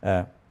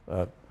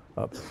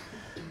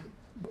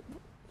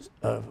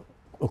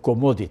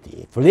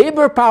commodity? If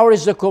labor power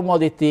is the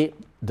commodity,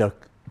 the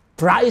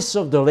price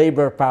of the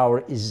labor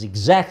power is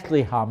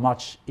exactly how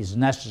much is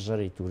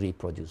necessary to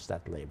reproduce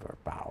that labor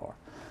power.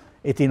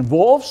 It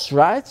involves,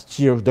 right,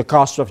 the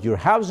cost of your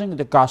housing,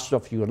 the cost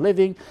of your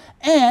living,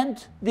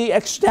 and the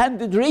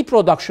extended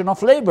reproduction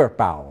of labor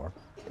power.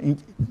 It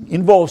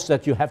involves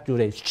that you have to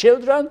raise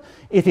children.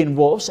 It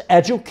involves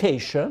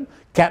education,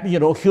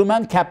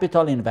 human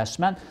capital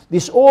investment.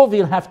 This all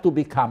will have to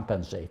be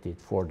compensated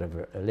for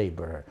the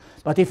laborer.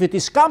 But if it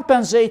is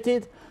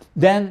compensated,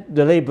 then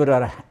the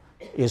laborer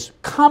is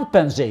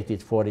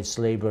compensated for its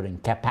laboring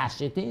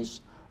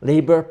capacities,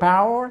 labor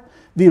power,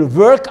 will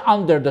work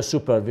under the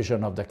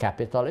supervision of the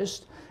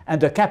capitalist, and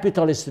the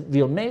capitalist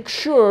will make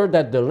sure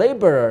that the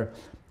laborer,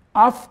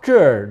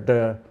 after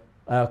the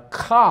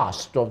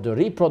cost of the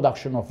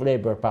reproduction of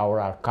labor power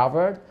are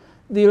covered,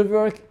 will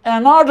work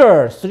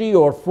another 3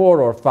 or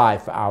 4 or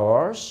 5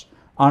 hours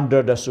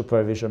under the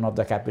supervision of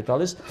the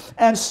capitalist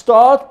and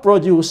start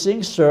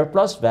producing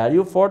surplus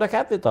value for the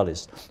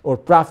capitalist or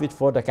profit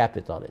for the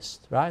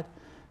capitalist, right?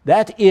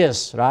 That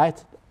is,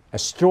 right, a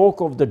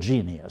stroke of the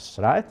genius,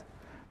 right?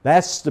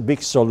 That's the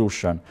big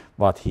solution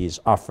what he's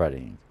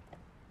offering.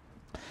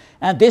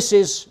 And this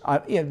is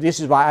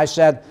why I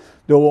said,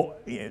 though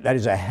there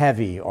is a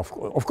heavy, of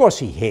course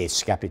he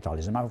hates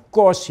capitalism, of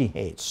course he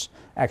hates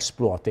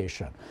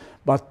exploitation.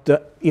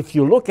 But if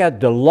you look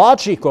at the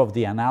logic of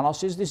the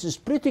analysis, this is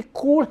pretty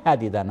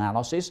cool-headed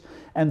analysis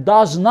and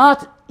does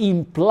not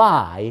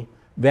imply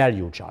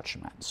value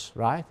judgments,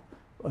 right?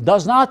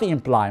 Does not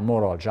imply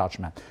moral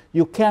judgment.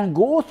 You can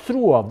go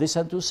through of this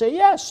and to say,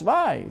 yes,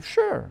 why,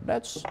 sure,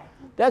 that's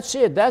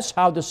it, that's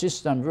how the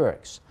system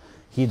works.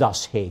 He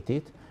does hate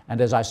it, and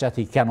as I said,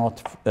 he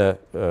cannot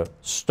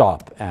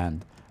stop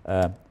and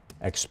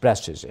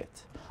expresses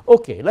it.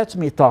 Okay, let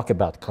me talk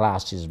about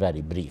classes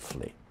very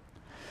briefly.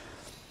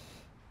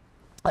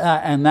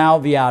 And now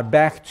we are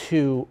back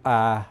to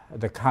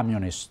the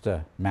Communist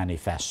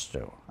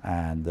Manifesto,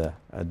 and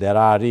there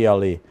are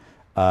really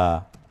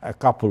a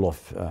couple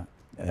of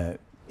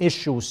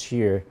issues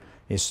here.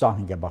 He's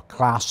talking about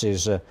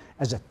classes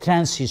as a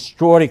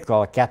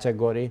transhistorical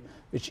category,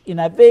 which in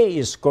a way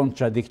is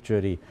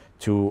contradictory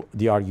to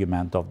the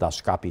argument of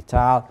Das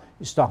Kapital.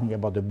 He's talking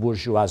about the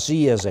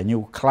bourgeoisie as a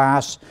new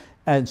class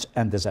and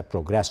as a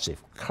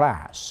progressive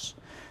class.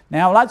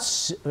 Now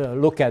let's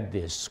look at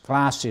this,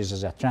 classes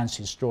as a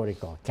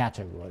transhistorical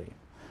category.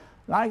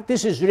 Like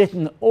this is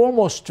written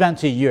almost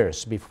 20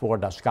 years before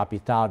Das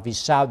Kapital. We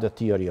saw the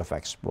theory of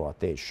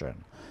exploitation.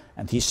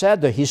 And he said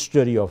the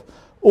history of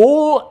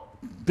all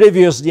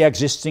previously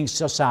existing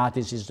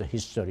societies is the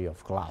history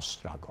of class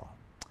struggle.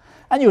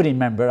 And you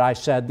remember I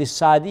said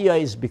this idea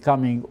is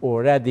becoming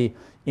already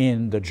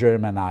in the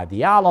German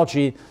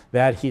ideology,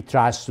 where he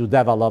tries to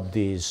develop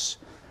these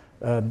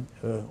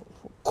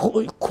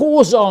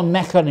causal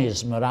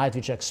mechanism, right,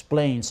 which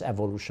explains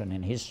evolution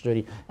in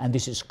history, and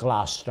this is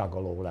class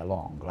struggle all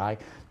along, right?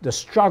 The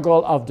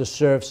struggle of the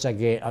serfs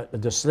against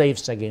the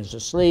slaves against the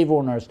slave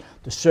owners,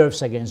 the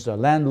serfs against the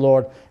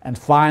landlord, and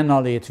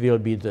finally it will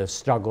be the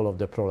struggle of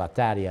the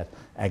proletariat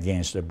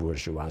against the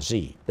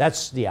bourgeoisie.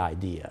 That's the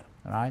idea,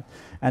 right?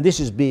 And this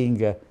is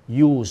being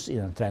used in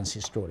a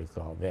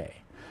transhistorical way.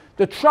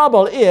 The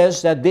trouble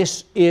is that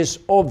this is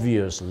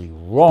obviously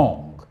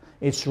wrong.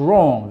 It's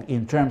wrong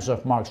in terms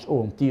of Marx's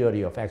own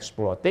theory of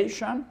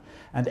exploitation,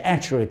 and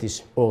actually it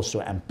is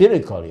also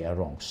empirically a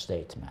wrong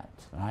statement,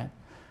 right?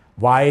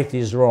 Why it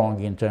is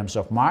wrong in terms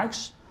of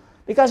Marx?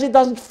 Because it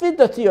doesn't fit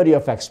the theory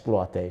of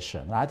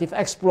exploitation, right? If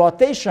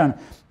exploitation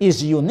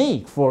is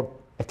unique for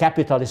a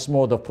capitalist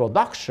mode of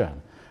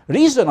production,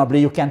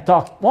 reasonably you can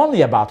talk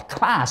only about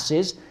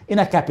classes in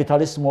a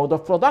capitalist mode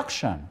of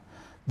production,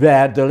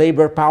 where the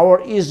labor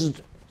power is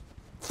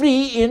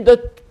free in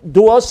the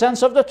dual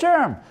sense of the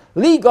term.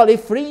 Legally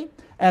free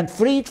and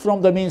freed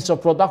from the means of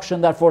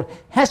production, therefore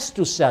has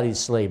to sell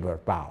its labor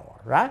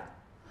power, right?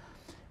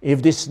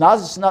 If this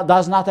does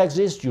not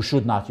exist, you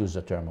should not use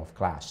the term of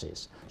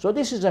classes. So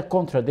this is a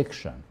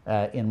contradiction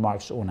in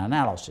Marx's own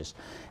analysis.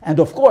 And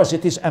of course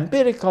it is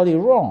empirically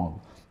wrong,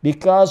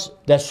 because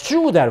that's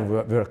true there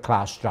were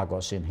class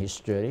struggles in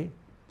history,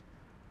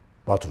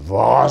 but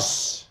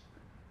was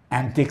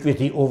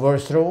antiquity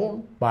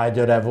overthrown by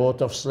the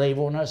revolt of slave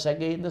owners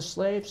against the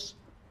slaves?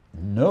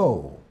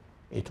 No.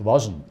 It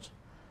wasn't.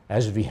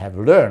 As we have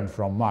learned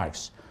from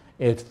Marx,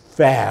 it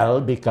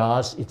fell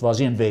because it was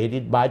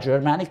invaded by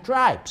Germanic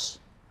tribes.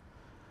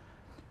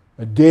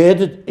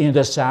 Did in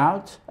the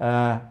South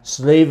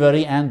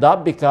slavery end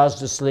up because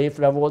the slave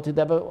revolted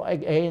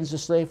against the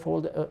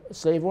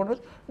slave owners?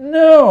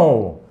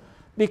 No,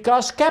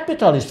 because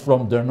capitalists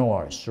from the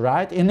North,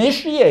 right,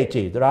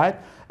 initiated, right,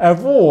 a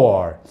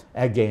war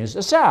against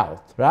the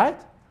South, right?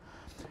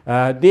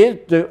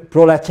 Did the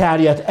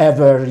proletariat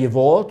ever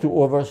revolt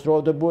to overthrow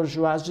the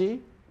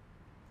bourgeoisie?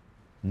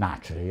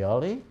 Not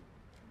really.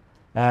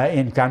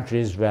 In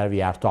countries where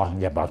we are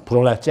talking about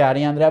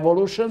proletarian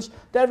revolutions,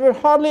 there were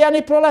hardly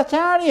any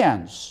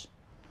proletarians.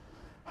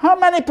 How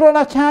many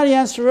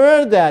proletarians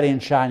were there in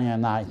China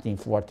in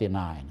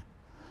 1949? It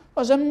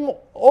was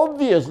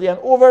obviously an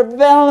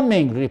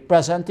overwhelmingly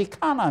peasant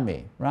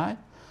economy, right?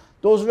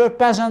 Those were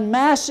peasant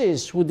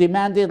masses who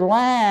demanded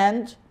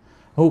land,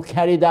 who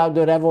carried out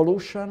the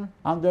revolution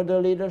under the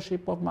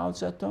leadership of Mao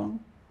Zedong.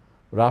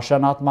 Russia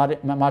not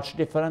much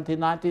different in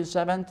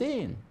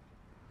 1917.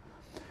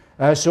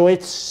 So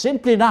it's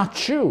simply not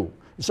true.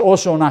 It's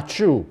also not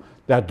true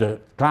that the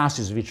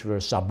classes which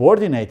were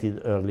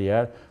subordinated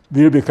earlier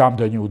will become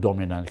the new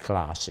dominant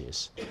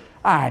classes.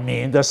 I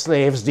mean, the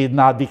slaves did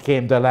not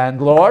become the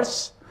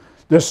landlords.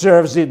 The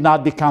serfs did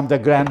not become the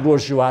grand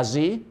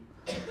bourgeoisie.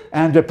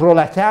 And the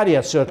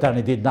proletariat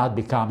certainly did not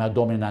become a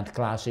dominant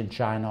class in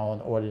China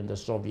or in the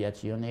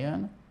Soviet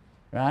Union,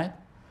 right?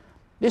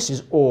 This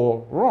is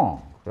all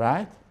wrong,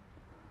 right?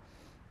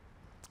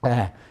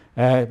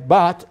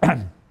 But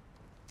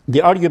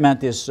the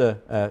argument is,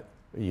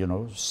 you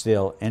know,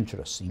 still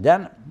interesting.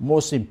 Then,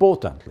 most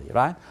importantly,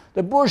 right,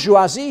 the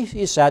bourgeoisie,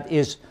 he said,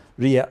 is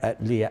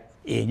really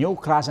a new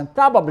class and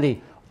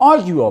probably,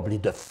 arguably,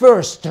 the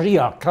first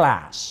real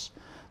class.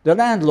 The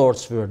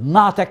landlords were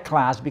not a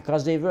class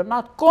because they were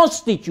not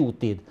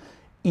constituted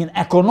in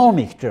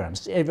economic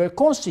terms. They were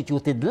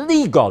constituted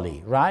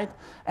legally, right,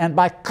 and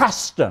by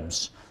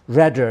customs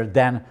rather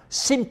than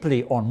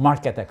simply on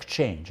market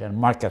exchange and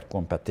market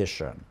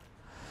competition.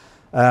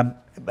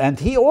 And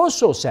he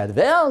also said,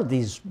 well,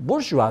 this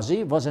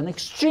bourgeoisie was an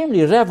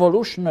extremely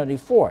revolutionary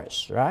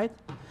force, right?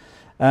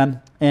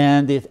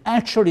 And it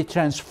actually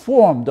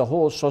transformed the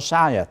whole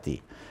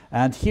society.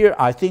 And here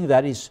I think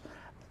that is,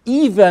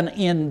 even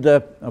in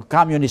the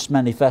Communist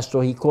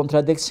Manifesto, he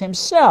contradicts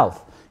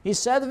himself. He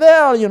said,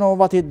 well, you know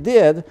what it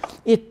did?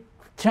 It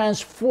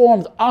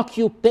transformed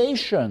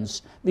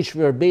occupations which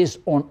were based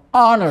on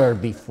honor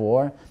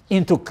before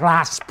into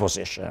class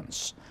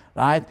positions,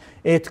 right?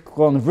 It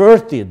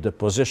converted the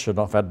position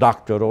of a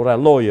doctor or a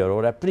lawyer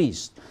or a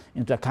priest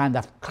into a kind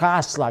of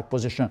class-like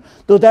position,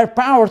 though their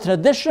power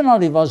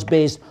traditionally was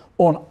based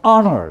on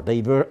honor.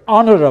 They were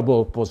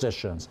honorable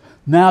positions.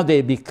 Now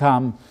they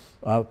become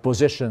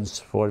positions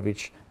for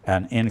which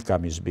an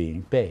income is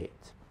being paid.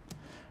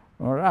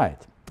 All right.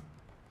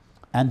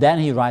 And then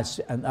he writes,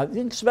 and I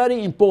think it's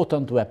very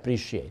important to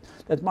appreciate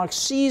that Marx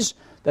sees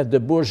that the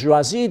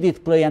bourgeoisie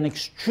did play an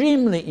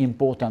extremely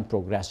important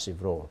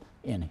progressive role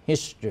in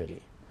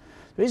history.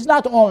 So it's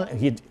not only,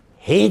 he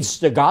hates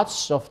the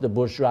guts of the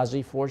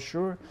bourgeoisie for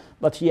sure,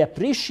 but he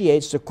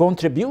appreciates the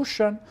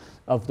contribution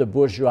of the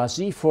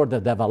bourgeoisie for the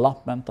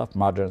development of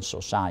modern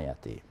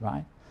society,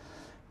 right?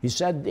 He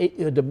said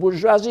the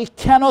bourgeoisie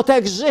cannot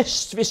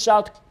exist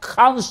without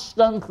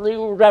constantly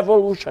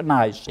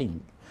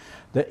revolutionizing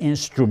the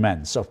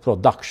instruments of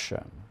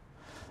production.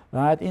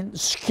 Right? In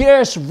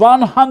scarce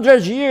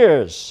 100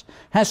 years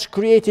has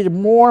created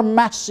more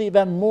massive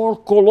and more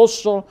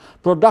colossal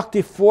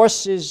productive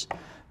forces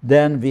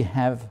than we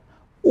have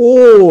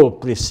all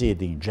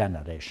preceding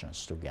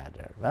generations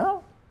together.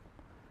 Well,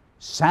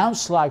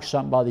 sounds like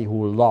somebody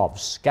who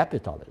loves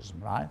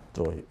capitalism, right?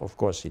 So, of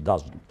course, he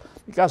doesn't,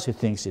 because he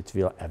thinks it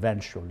will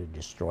eventually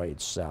destroy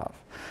itself.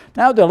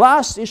 Now, the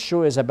last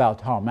issue is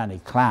about how many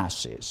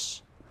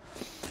classes.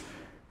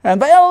 And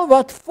well,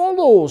 what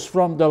follows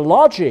from the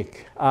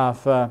logic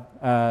of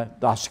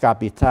Das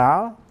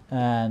Kapital,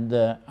 and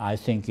I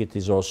think it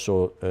is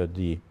also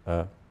the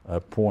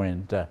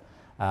point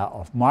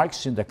of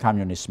Marx in the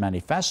Communist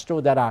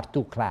Manifesto, there are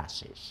two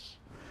classes: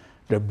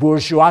 the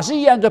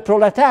bourgeoisie and the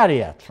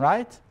proletariat,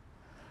 right?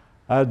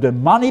 The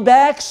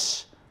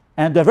moneybags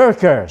and the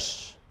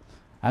workers.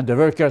 And the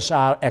workers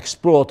are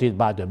exploited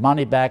by the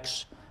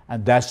moneybags,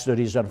 and that's the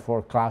reason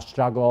for class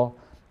struggle,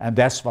 and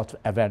that's what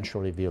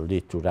eventually will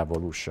lead to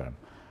revolution.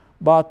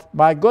 But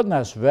my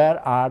goodness,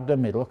 where are the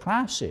middle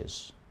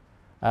classes?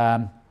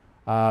 There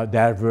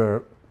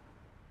were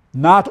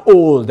not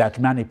all that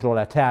many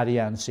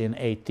proletarians in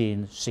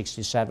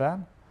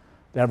 1867.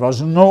 There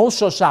was no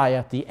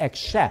society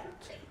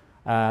except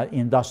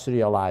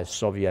industrialized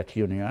Soviet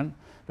Union,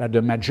 where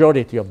the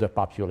majority of the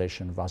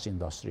population was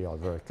industrial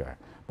worker,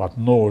 but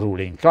no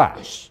ruling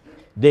class.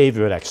 They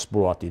were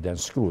exploited and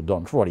screwed,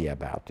 don't worry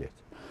about it.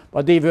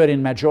 But they were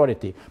in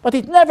majority. But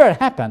it never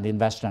happened in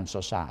Western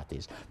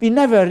societies. We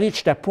never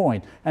reached a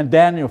point. And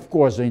then, of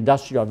course, the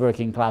industrial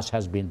working class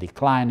has been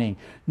declining.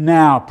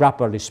 Now,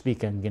 properly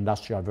speaking,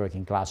 industrial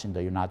working class in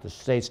the United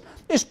States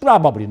is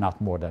probably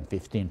not more than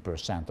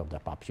 15% of the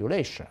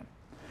population.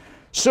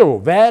 So,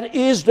 where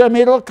is the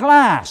middle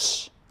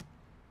class?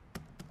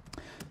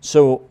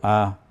 So,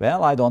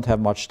 well, I don't have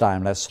much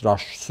time. Let's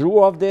rush through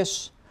all of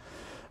this.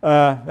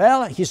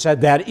 Well, he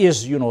said there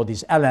is, you know,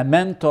 this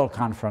elemental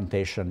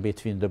confrontation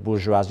between the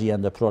bourgeoisie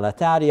and the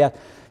proletariat.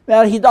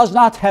 Well, he does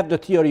not have the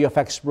theory of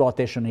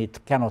exploitation. He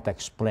cannot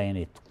explain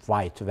it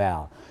quite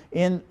well.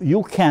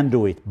 You can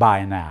do it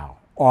by now,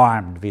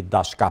 armed with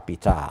Das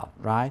Kapital,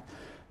 right?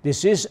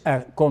 This is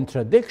a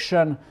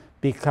contradiction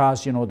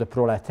because, you know, the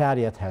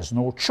proletariat has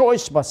no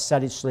choice but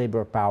sell its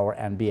labor power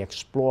and be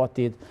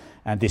exploited.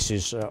 And this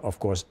is, of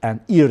course, an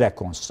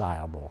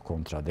irreconcilable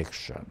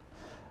contradiction.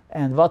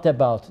 And what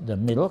about the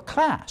middle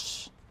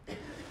class?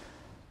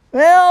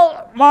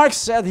 Well, Marx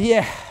said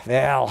here,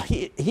 well,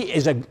 he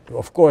is,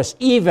 of course,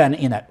 even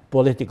in a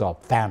political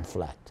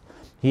pamphlet,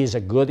 he is a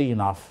good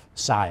enough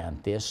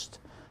scientist,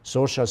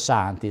 social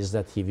scientist,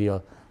 that he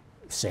will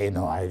say,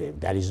 no,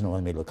 there is no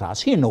middle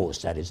class. He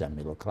knows there is a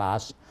middle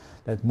class,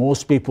 that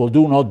most people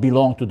do not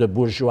belong to the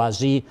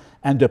bourgeoisie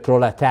and the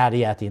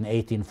proletariat in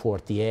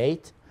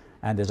 1848.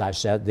 And as I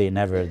said, they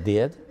never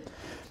did.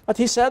 But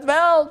he said,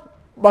 well,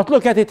 but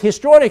look at it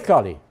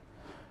historically.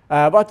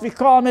 What we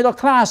call middle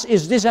class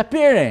is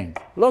disappearing.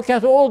 Look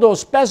at all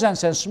those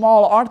peasants and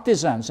small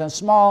artisans and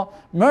small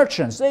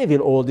merchants. They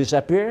will all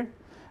disappear.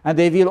 And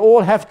they will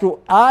all have to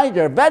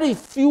either, very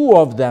few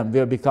of them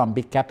will become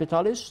big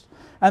capitalists,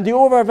 and the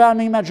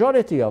overwhelming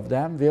majority of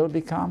them will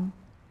become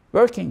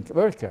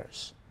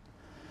workers.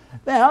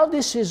 Well,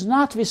 this is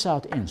not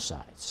without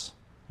insights,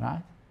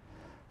 right?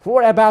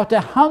 For about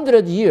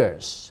 100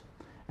 years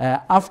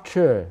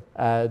after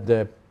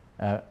the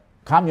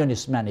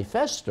Communist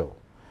Manifesto,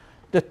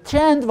 the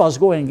trend was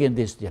going in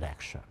this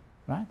direction,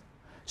 right?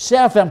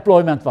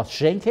 Self-employment was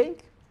shrinking,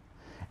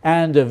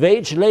 and the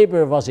wage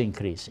labor was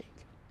increasing,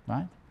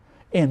 right?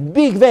 In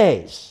big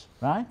ways,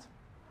 right?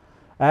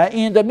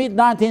 In the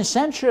mid-19th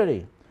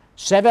century,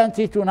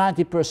 70 to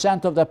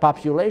 90% of the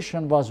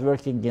population was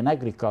working in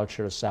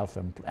agriculture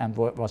and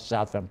was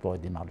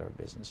self-employed in other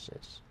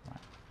businesses.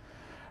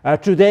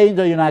 Right? Today in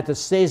the United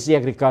States, the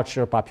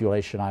agricultural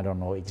population, I don't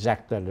know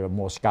exactly, the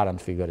most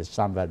current figure is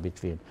somewhere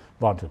between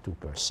 1 to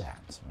 2%.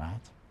 Right?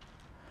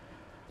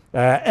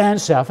 And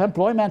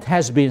self-employment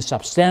has been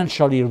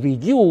substantially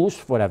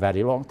reduced for a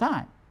very long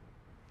time.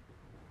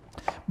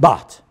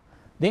 But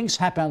things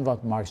happened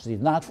what Marx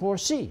did not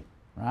foresee,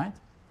 right?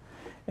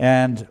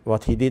 And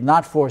what he did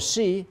not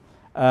foresee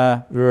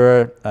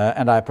were,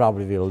 and I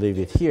probably will leave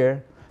it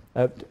here,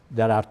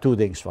 there are two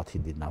things what he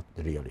did not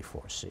really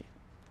foresee.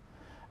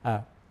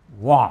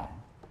 One,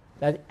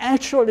 that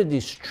actually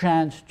this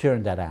trend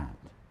turned around.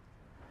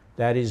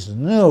 There is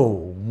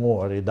no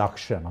more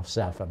reduction of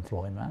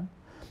self-employment.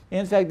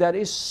 In fact, there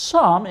is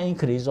some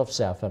increase of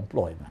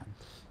self-employment.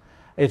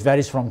 It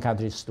varies from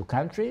countries to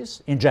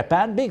countries. In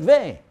Japan, big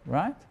way,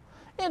 right?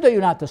 In the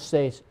United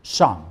States,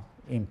 some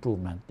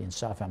improvement in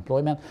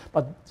self-employment,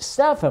 but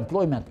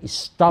self-employment is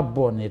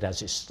stubbornly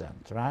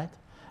resistant, right?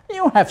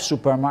 You have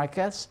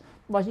supermarkets,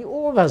 but you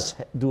always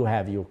do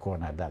have your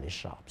corner deli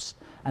shops,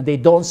 and they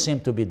don't seem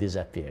to be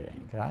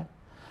disappearing, right?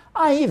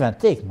 I even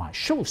take my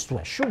shoes to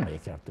a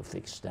shoemaker to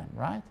fix them,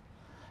 right?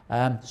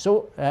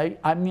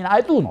 I mean,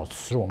 I do not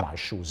throw my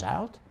shoes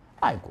out.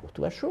 I go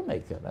to a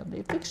shoemaker and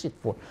they fix it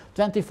for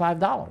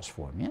 $25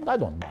 for me, and I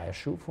don't buy a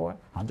shoe for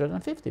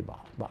 $150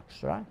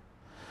 bucks, right?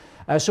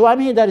 So I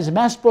mean, there is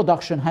mass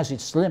production has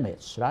its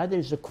limits, right? There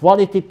is a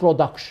quality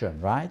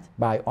production, right,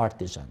 by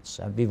artisans,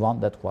 and we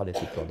want that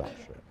quality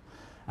production.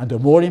 And the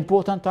more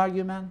important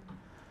argument,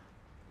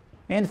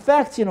 In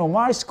fact, you know,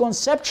 Marx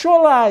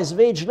conceptualized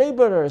wage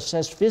laborers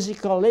as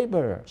physical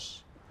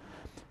laborers.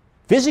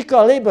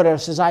 Physical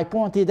laborers, as I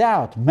pointed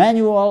out,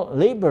 manual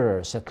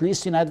laborers, at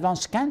least in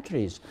advanced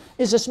countries,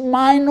 is a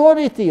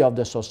minority of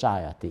the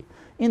society.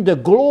 In the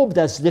globe,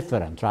 that's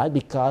different, right?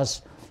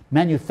 Because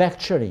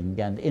manufacturing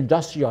and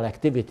industrial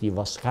activity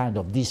was kind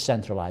of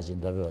decentralized in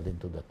the world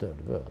into the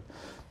third world.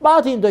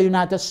 But in the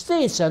United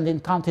States and in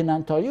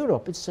continental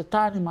Europe, it's a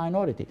tiny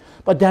minority.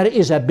 But there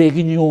is a big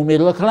new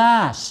middle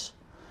class.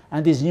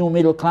 And this new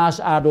middle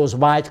class are those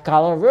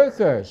white-collar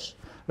workers,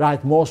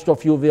 right? Most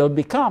of you will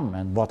become,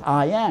 and what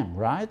I am,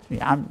 right?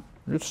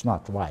 It's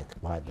not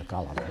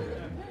white-collar.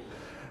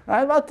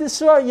 Right? But this,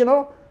 you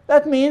know,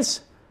 that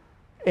means,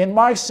 in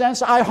Marx's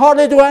sense, I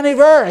hardly do any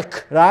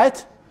work,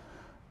 right?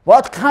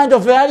 What kind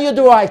of value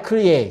do I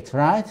create,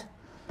 right?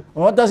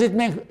 What does it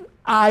mean?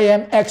 I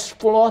am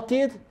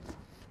exploited?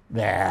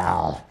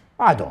 Well,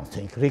 I don't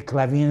think Rick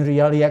Levine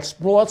really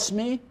exploits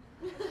me.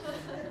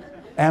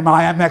 Am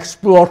I an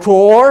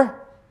exploiter?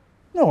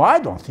 No, I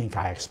don't think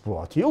I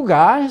exploit you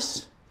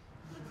guys.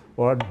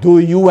 Or do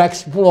you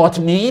exploit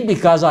me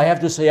because I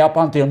have to stay up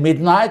until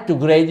midnight to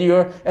grade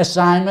your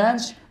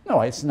assignments?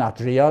 No, it's not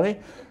really.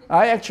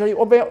 I actually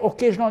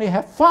occasionally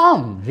have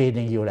fun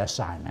reading your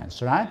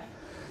assignments, right?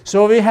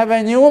 So we have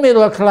a new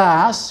middle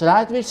class,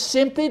 right, which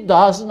simply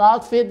does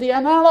not fit the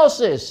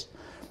analysis,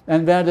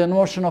 and where the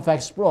notion of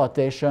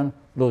exploitation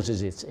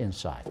loses its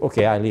insight.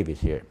 Okay, I leave it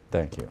here.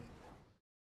 Thank you.